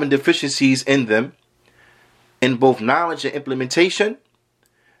 not having deficiencies in them, in both knowledge and implementation,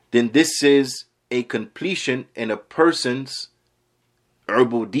 then this is a completion in a person's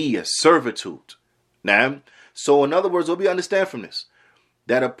ubudiyyah, servitude. Now, so in other words, what we understand from this,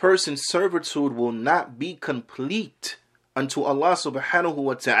 that a person's servitude will not be complete unto Allah subhanahu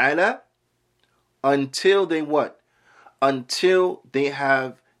wa ta'ala until they what? Until they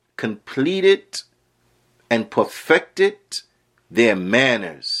have completed and perfected their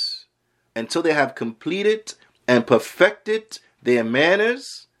manners. Until they have completed and perfected their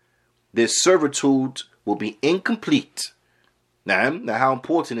manners, their servitude will be incomplete. Now how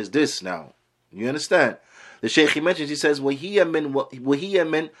important is this now? You understand? The Shaykh, he mentions, he says, وَهِيَ مِنْ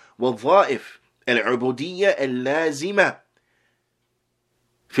وَظَائِفِ الْعُبُودِيَّةِ اللَّازِمَةِ.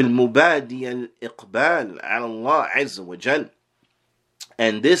 في المبادئ الإقبال على الله عز وجل.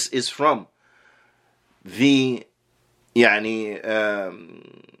 And this is from the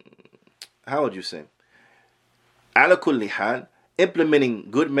how would you say, على كل حال,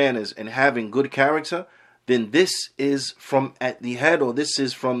 implementing good manners and having good character, then this is from at the head, or this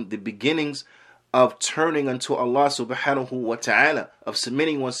is from the beginnings of turning unto Allah subhanahu wa ta'ala, of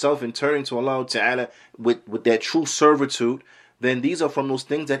submitting oneself and turning to Allah ta'ala with that true servitude. Then these are from those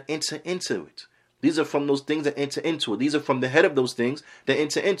things that enter into it. These are from those things that enter into it. These are from the head of those things that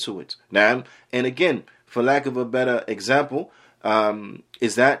enter into it. Now, and again, for lack of a better example,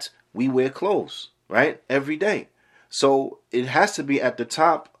 is that we wear clothes, right? Every day. So it has to be at the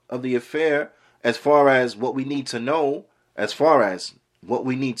top of the affair as far as what we need to know,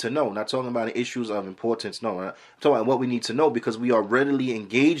 not talking about issues of importance, no, I'm talking about what we need to know, because we are readily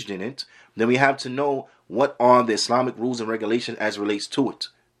engaged in it. Then we have to know what are the Islamic rules and regulations as relates to it.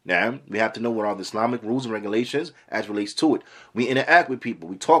 Now, we have to know what are the Islamic rules and regulations as relates to it. We interact with people,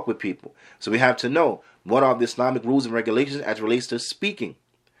 we talk with people. So we have to know what are the Islamic rules and regulations as relates to speaking.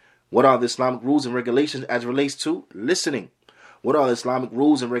 What are the Islamic rules and regulations as relates to listening? What are the Islamic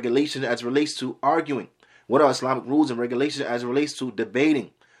rules and regulations as relates to arguing? What are Islamic rules and regulations as relates to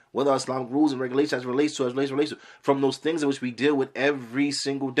debating? What are Islamic rules and regulations as relates to from those things in which we deal with every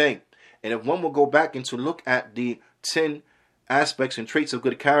single day? And if one will go back and to look at the 10 aspects and traits of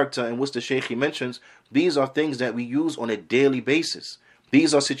good character in which the Shaykh mentions, these are things that we use on a daily basis.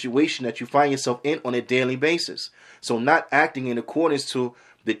 These are situations that you find yourself in on a daily basis. So not acting in accordance to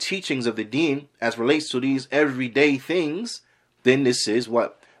the teachings of the deen as relates to these everyday things, then this is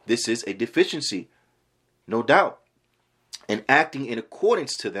what? This is a deficiency, no doubt. And acting in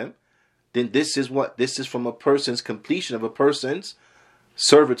accordance to them, then this is what? This is from a person's completion of a person's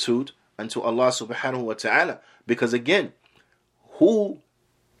servitude unto Allah subhanahu wa ta'ala. Because again, who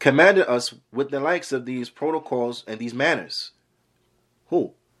commanded us with the likes of these protocols and these manners?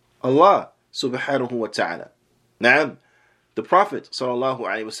 Who? Allah subhanahu wa ta'ala. Naam, the Prophet sallallahu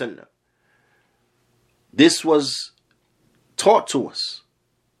alaihi wasallam. This was taught to us.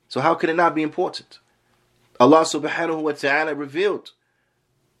 So how could it not be important? Allah subhanahu wa ta'ala revealed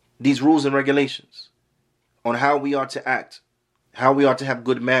these rules and regulations on how we are to act, how we are to have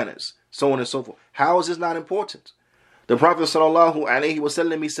good manners, so on and so forth. How is this not important? The Prophet sallallahu alaihi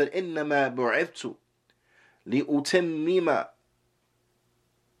wasallam, he said, إِنَّمَا بُعِثْتُ لِأُتَمِّمَ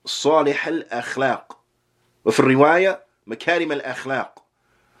صَالِحَ الْأَخْلَاقِ وفي الرواية مكارم الأخلاق.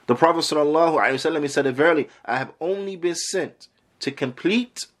 The Prophet sallallahu alaihi wasallam, he said, verily, I have only been sent to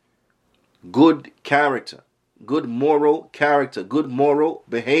complete good character, good moral character, good moral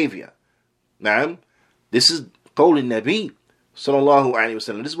behavior. Naam, this is qawl al-Nabi sallallahu alaihi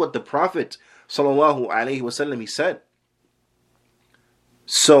wasallam. This is what the Prophet sallallahu alaihi wasallam, he said.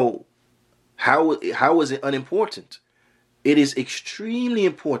 So, how is it unimportant? It is extremely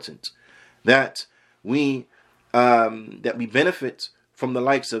important that we benefit from the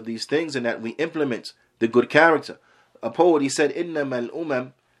likes of these things and that we implement the good character. A poet, he said, إِنَّمَا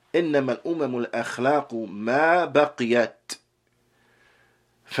الْأُمَمُ الْأَخْلَاقُ مَا بَقِيَتْ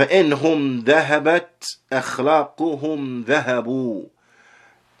فَإِنْهُمْ ذَهَبَتْ أَخْلَاقُهُمْ ذَهَبُوا.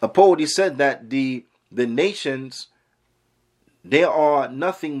 A poet, he said that the nations, they are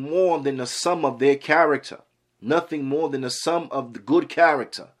nothing more than the sum of their character, nothing more than the sum of the good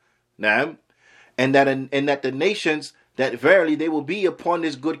character. Naam. And that the nations, that verily they will be upon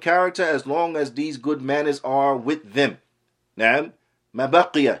this good character as long as these good manners are with them. Naam. Ma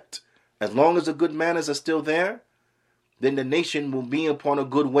baqiyat. As long as the good manners are still there, then the nation will be upon a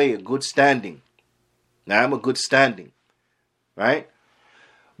good way, a good standing. Naam, a good standing. Right?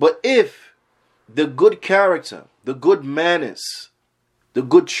 But if the good character, the good manners, the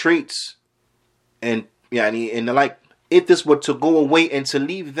good traits, and the like, if this were to go away and to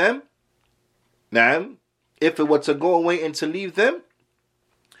leave them, naam, if it were to go away and to leave them,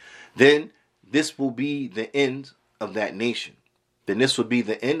 then this will be the end of that nation. Then this would be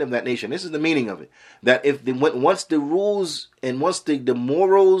the end of that nation. This is the meaning of it. That if once the rules and once the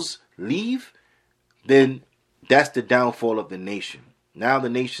morals leave, then that's the downfall of the nation. Now the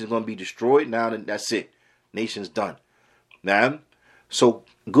nation is going to be destroyed. Now that's it. Nation's done. Naam. So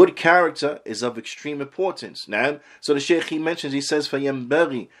good character is of extreme importance. Naam. So the Shaykh, he mentions, he says,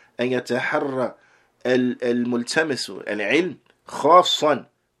 فَيَنْبَغِي أَن يَتَحَرَّ الْمُلْتَمِسُ الْعِلْمِ خَاصًا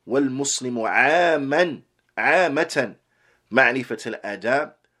وَالْمُسْلِمُ عَامَةً معرفة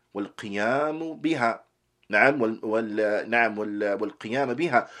الآداب والقيام بها. نعم والقيام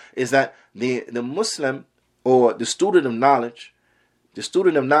بها is that the Muslim, or the student of knowledge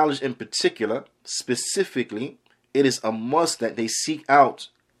in particular, specifically, it is a must that they seek out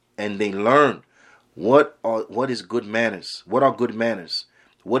and they learn what is good manners, what are good manners,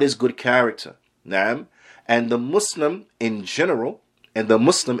 what is good character. Naam. And the Muslim in general,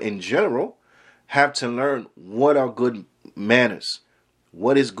 have to learn what are good manners,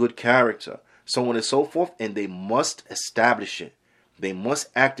 what is good character, so on and so forth, and they must establish it. They must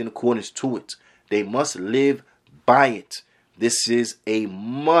act in accordance to it. They must live by it. This is a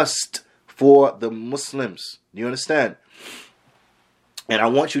must for the Muslims. Do you understand? And I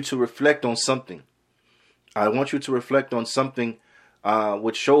want you to reflect on something.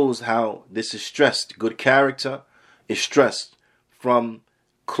 Which shows how this is stressed. Good character is stressed from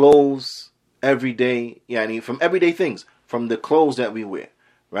clothes, everyday, from everyday things, from the clothes that we wear,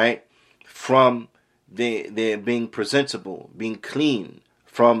 right? From their being presentable, being clean,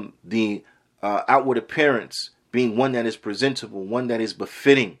 from the outward appearance being one that is presentable, one that is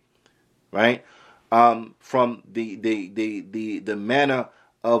befitting, right? From the manner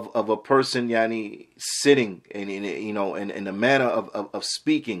of a person, sitting in the manner of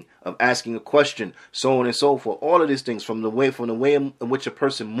speaking, of asking a question, so on and so forth. All of these things, from the way in which a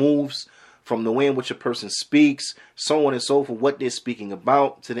person moves, from the way in which a person speaks, so on and so forth, what they're speaking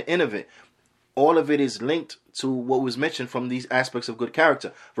about, to the end of it. All of it is linked to what was mentioned from these aspects of good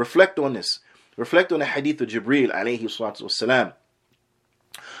character. Reflect on this. Reflect on the hadith of Jibreel alayhi salatu wasalam,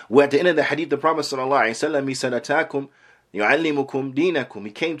 where at the end of the hadith, the Prophet sallallahu alayhi wa sallam, he said, Atakum yu'allimukum dinakum.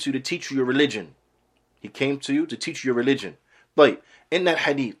 He came to you to teach you your religion. He came to you to teach you your religion. But in that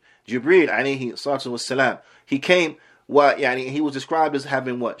hadith, Jibreel alayhi salatu wasalam, he came, he was described as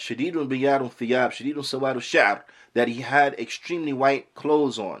having what? Shadidun biyadun thiyab, shadidun sawadu sha'r, that he had extremely white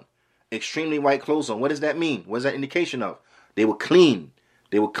clothes on. Extremely white clothes on. What does that mean? What is that indication of? They were clean.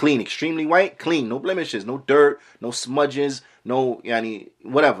 They were clean. Extremely white, clean. No blemishes, no dirt, no smudges, no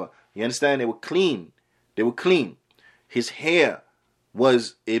whatever. You understand? They were clean. They were clean. His hair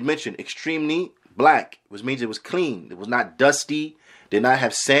was, it mentioned, extremely black. Which means it was clean. It was not dusty. Did not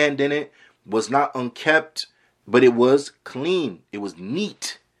have sand in it. Was not unkept. But it was clean. It was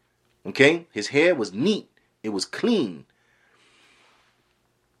neat. Okay? His hair was neat. It was clean.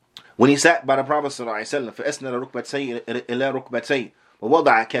 When he sat by the Prophet ﷺ, فَأَسْنَدَ رُكْبَتَيْهِ إِلَى رُكْبَتَيْهِ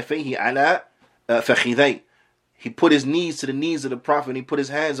وَوَضَعَ كَفَيْهِ عَلَى فَخِذَيْهِ. He put his knees to the knees of the Prophet, and he put his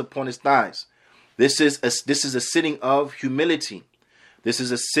hands upon his thighs. This is a sitting of humility. This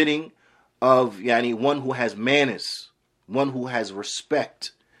is a sitting of one who has manners, one who has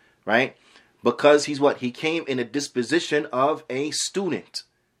respect, right? Because he's what? He came in a disposition of a student.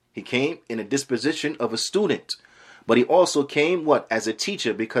 He came in a disposition of a student. But he also came, what? As a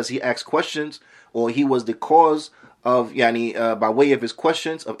teacher, because he asked questions, or he was the cause of, by way of his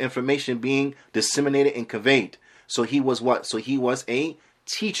questions, of information being disseminated and conveyed. So he was what? So he was a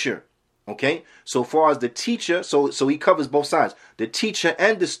teacher. Okay? So far as the teacher, so he covers both sides. The teacher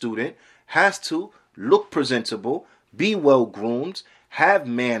and the student has to look presentable, be well groomed, have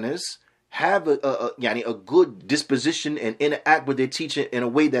manners, have a good disposition, and interact with their teacher in a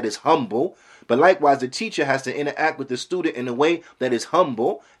way that is humble. But likewise, the teacher has to interact with the student in a way that is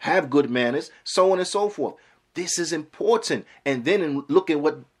humble, have good manners, so on and so forth. This is important. And then look at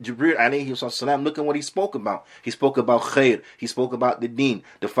what Jibreel alayhi salam, look at what he spoke about. He spoke about khair. He spoke about the deen,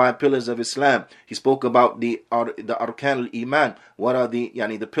 the 5 pillars of Islam. He spoke about the arkan al-iman. What are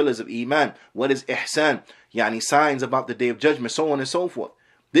the pillars of iman? What is ihsan? Signs about the day of judgment, so on and so forth.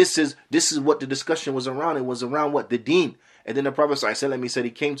 This is what the discussion was around. It was around what? The deen. And then the Prophet ﷺ, he said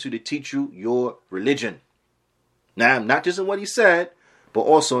he came to teach you your religion. Now, not just in what he said, but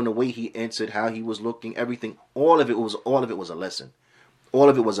also in the way he answered, how he was looking, everything. All of it was a lesson. All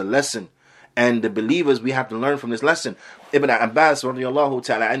of it was a lesson. And the believers, we have to learn from this lesson. Ibn Abbas radiyallahu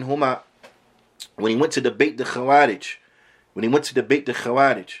ta'ala anhuma, when he went to debate the Khawarij,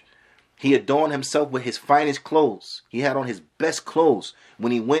 he adorned himself with his finest clothes. He had on his best clothes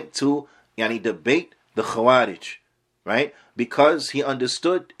when he went to debate the Khawarij. Right? Because he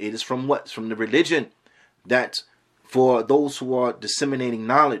understood it is from what? From the religion, that for those who are disseminating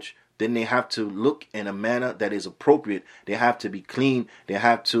knowledge, then they have to look in a manner that is appropriate. They have to be clean. They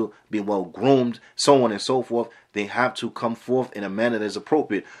have to be well groomed, so on and so forth. They have to come forth in a manner that is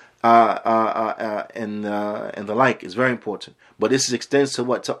appropriate. And the like is very important. But this extends to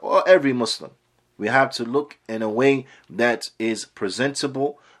what? To every Muslim. We have to look in a way that is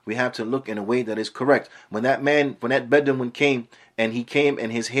presentable. We have to look in a way that is correct. When that Bedouin came and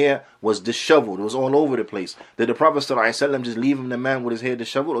his hair was disheveled, it was all over the place, did the Prophet ﷺ just leave him, the man with his hair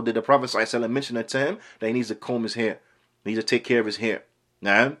disheveled, or did the Prophet ﷺ mention that to him that he needs to comb his hair? He needs to take care of his hair.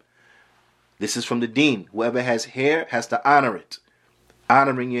 Now, this is from the deen. Whoever has hair has to honor it.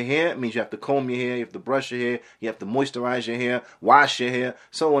 Honoring your hair means you have to comb your hair, you have to brush your hair, you have to moisturize your hair, wash your hair,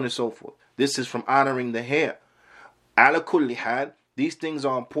 so on and so forth. This is from honoring the hair. Ala kulli hal, these things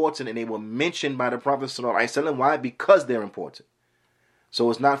are important and they were mentioned by the Prophet ﷺ. Why? Because they're important.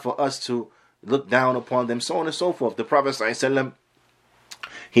 So it's not for us to look down upon them, so on and so forth. The Prophet ﷺ,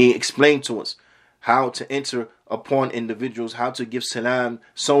 he explained to us how to enter upon individuals, how to give salam,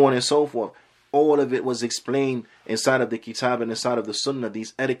 so on and so forth. All of it was explained inside of the kitab and inside of the sunnah,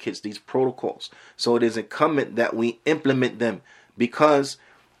 these etiquettes, these protocols. So it is incumbent that we implement them, because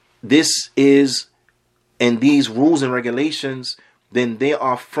this is, and these rules and regulations, then they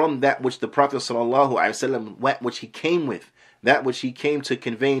are from that which the Prophet ﷺ, that which he came with, that which he came to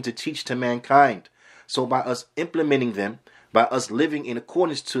convey and to teach to mankind. So by us implementing them, by us living in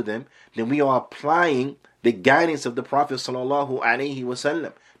accordance to them, then we are applying the guidance of the Prophet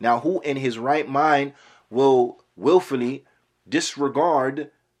ﷺ. Now, who in his right mind will willfully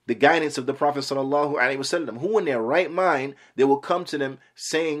disregard the guidance of the Prophet ﷺ? Who in their right mind, they will come to them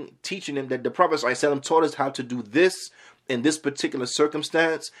saying, teaching them that the Prophet ﷺ taught us how to do this in this particular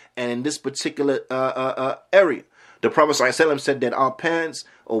circumstance and in this particular area. The Prophet ﷺ said that our pants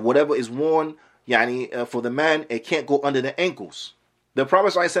or whatever is worn for the man, it can't go under the ankles. The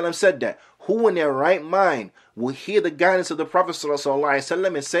Prophet ﷺ said that. Who in their right mind will hear the guidance of the Prophet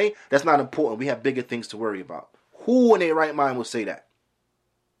ﷺ and say, that's not important, we have bigger things to worry about? Who in their right mind will say that?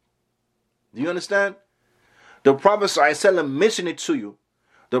 Do you understand? The Prophet ﷺ mentioned it to you.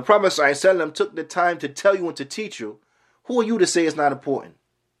 The Prophet ﷺ took the time to tell you and to teach you. Who are you to say it's not important?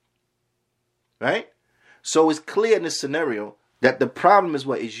 Right? So it's clear in this scenario that the problem is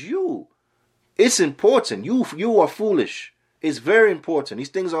what? Is you. It's important. You are foolish. It's very important. These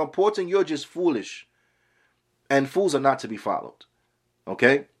things are important. You're just foolish. And fools are not to be followed.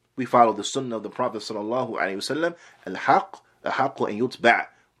 Okay? We follow the sunnah of the Prophet sallallahu alaihi wasallam. Al-haq, al-haq and yutba'.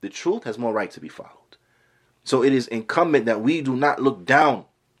 The truth has more right to be followed. So it is incumbent that we do not look down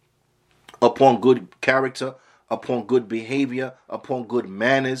upon good character, upon good behavior, upon good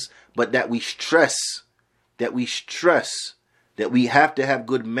manners, but that we stress that we have to have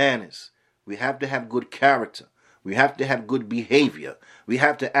good manners. We have to have good character. We have to have good behavior. We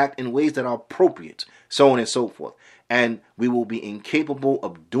have to act in ways that are appropriate, so on and so forth. And we will be incapable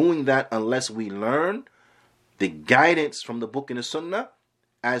of doing that unless we learn the guidance from the book and the sunnah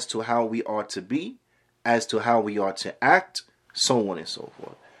as to how we are to be, as to how we are to act, so on and so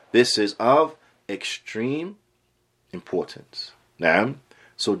forth. This is of extreme importance. Now,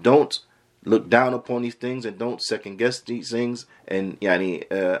 so don't look down upon these things and don't second guess these things and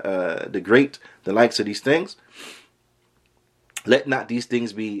degrade the likes of these things. Let not these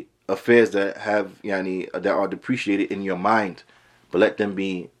things be affairs that have that are depreciated in your mind, but let them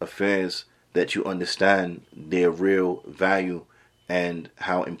be affairs that you understand their real value and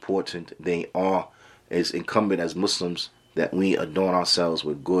how important they are. It's incumbent as Muslims that we adorn ourselves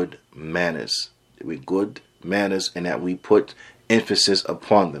with good manners, and that we put emphasis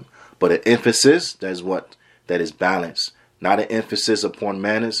upon them. But an emphasis that is balanced, not an emphasis upon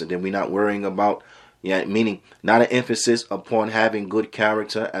manners, and then we're not worrying about, meaning not an emphasis upon having good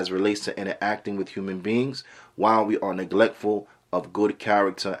character as relates to interacting with human beings, while we are neglectful of good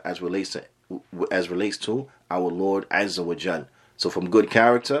character as relates to our Lord Azza wa Jal. So from good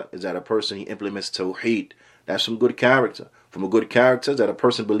character is that a person he implements Tawheed. That's from good character. From a good character is that a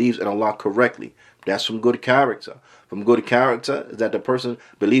person believes in Allah correctly. That's from good character. From good character is that the person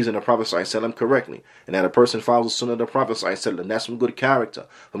believes in the Prophet ﷺ correctly, and that a person follows the sunnah of the Prophet ﷺ. That's from good character.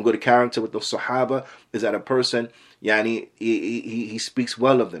 From good character with the Sahaba is that a person, he speaks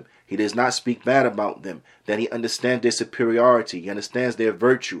well of them. He does not speak bad about them. That he understands their superiority. He understands their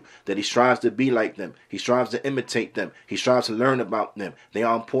virtue. That he strives to be like them. He strives to imitate them. He strives to learn about them. They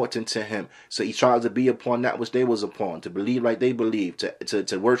are important to him. So he tries to be upon that which they was upon. To believe like they believe.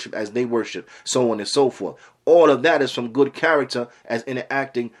 To worship as they worship. So on and so forth. All of that is from good character as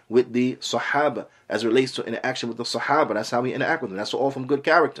interacting with the Sahaba. As it relates to interaction with the Sahaba. That's how we interact with them. That's all from good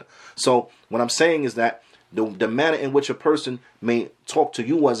character. So what I'm saying is that the manner in which a person may talk to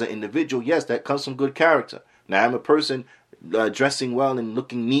you as an individual, yes, that comes from good character. Now, I'm a person dressing well and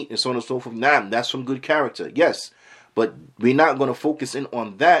looking neat and so on and so forth. Now, that's from good character, yes. But we're not going to focus in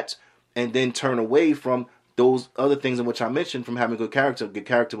on that and then turn away from those other things in which I mentioned, from having good character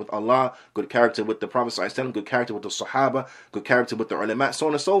with Allah, good character with the Prophet ﷺ, good character with the Sahaba, good character with the ulama, so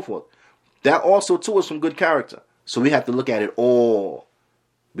on and so forth. That also too is from good character. So we have to look at it all.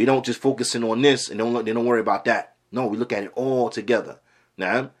 We don't just focus in on this and don't worry about that. No, we look at it all together.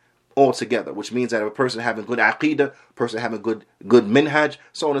 Now, all together, which means that if a person having good aqidah, person having good minhaj,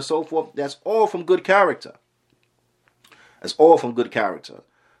 so on and so forth, that's all from good character. It's all from good character.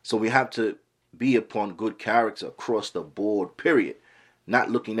 So we have to be upon good character across the board, period.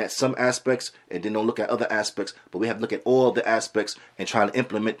 Not looking at some aspects and then don't look at other aspects, but we have to look at all the aspects and try to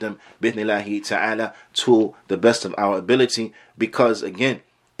implement them bi'ithnillahi ta'ala to the best of our ability, because again,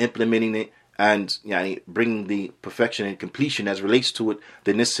 implementing it and bringing the perfection and completion as relates to it,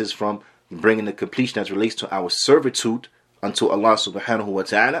 then this is from bringing the completion as relates to our servitude unto Allah subhanahu wa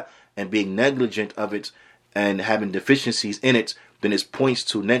ta'ala, and being negligent of it and having deficiencies in it, then it points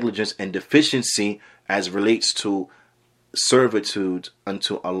to negligence and deficiency as relates to servitude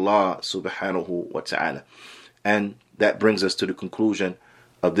unto Allah subhanahu wa ta'ala. And that brings us to the conclusion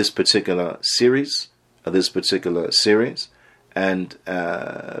of this particular series, and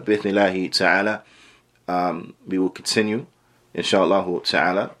bi'ithnillahi ta'ala, we will continue inshallah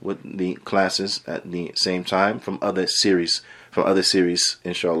ta'ala with the classes at the same time from other series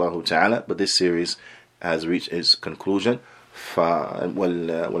inshallah ta'ala, but this series has reached its conclusion.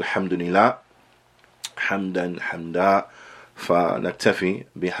 والحمد لله حمدا حمدا. فنكتفي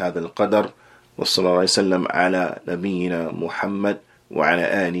بهذا القدر، وصلى الله وسلم على نبينا محمد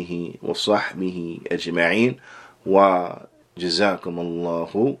وعلى آله وصحبه أجمعين، وجزاكم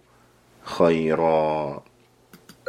الله خيرا.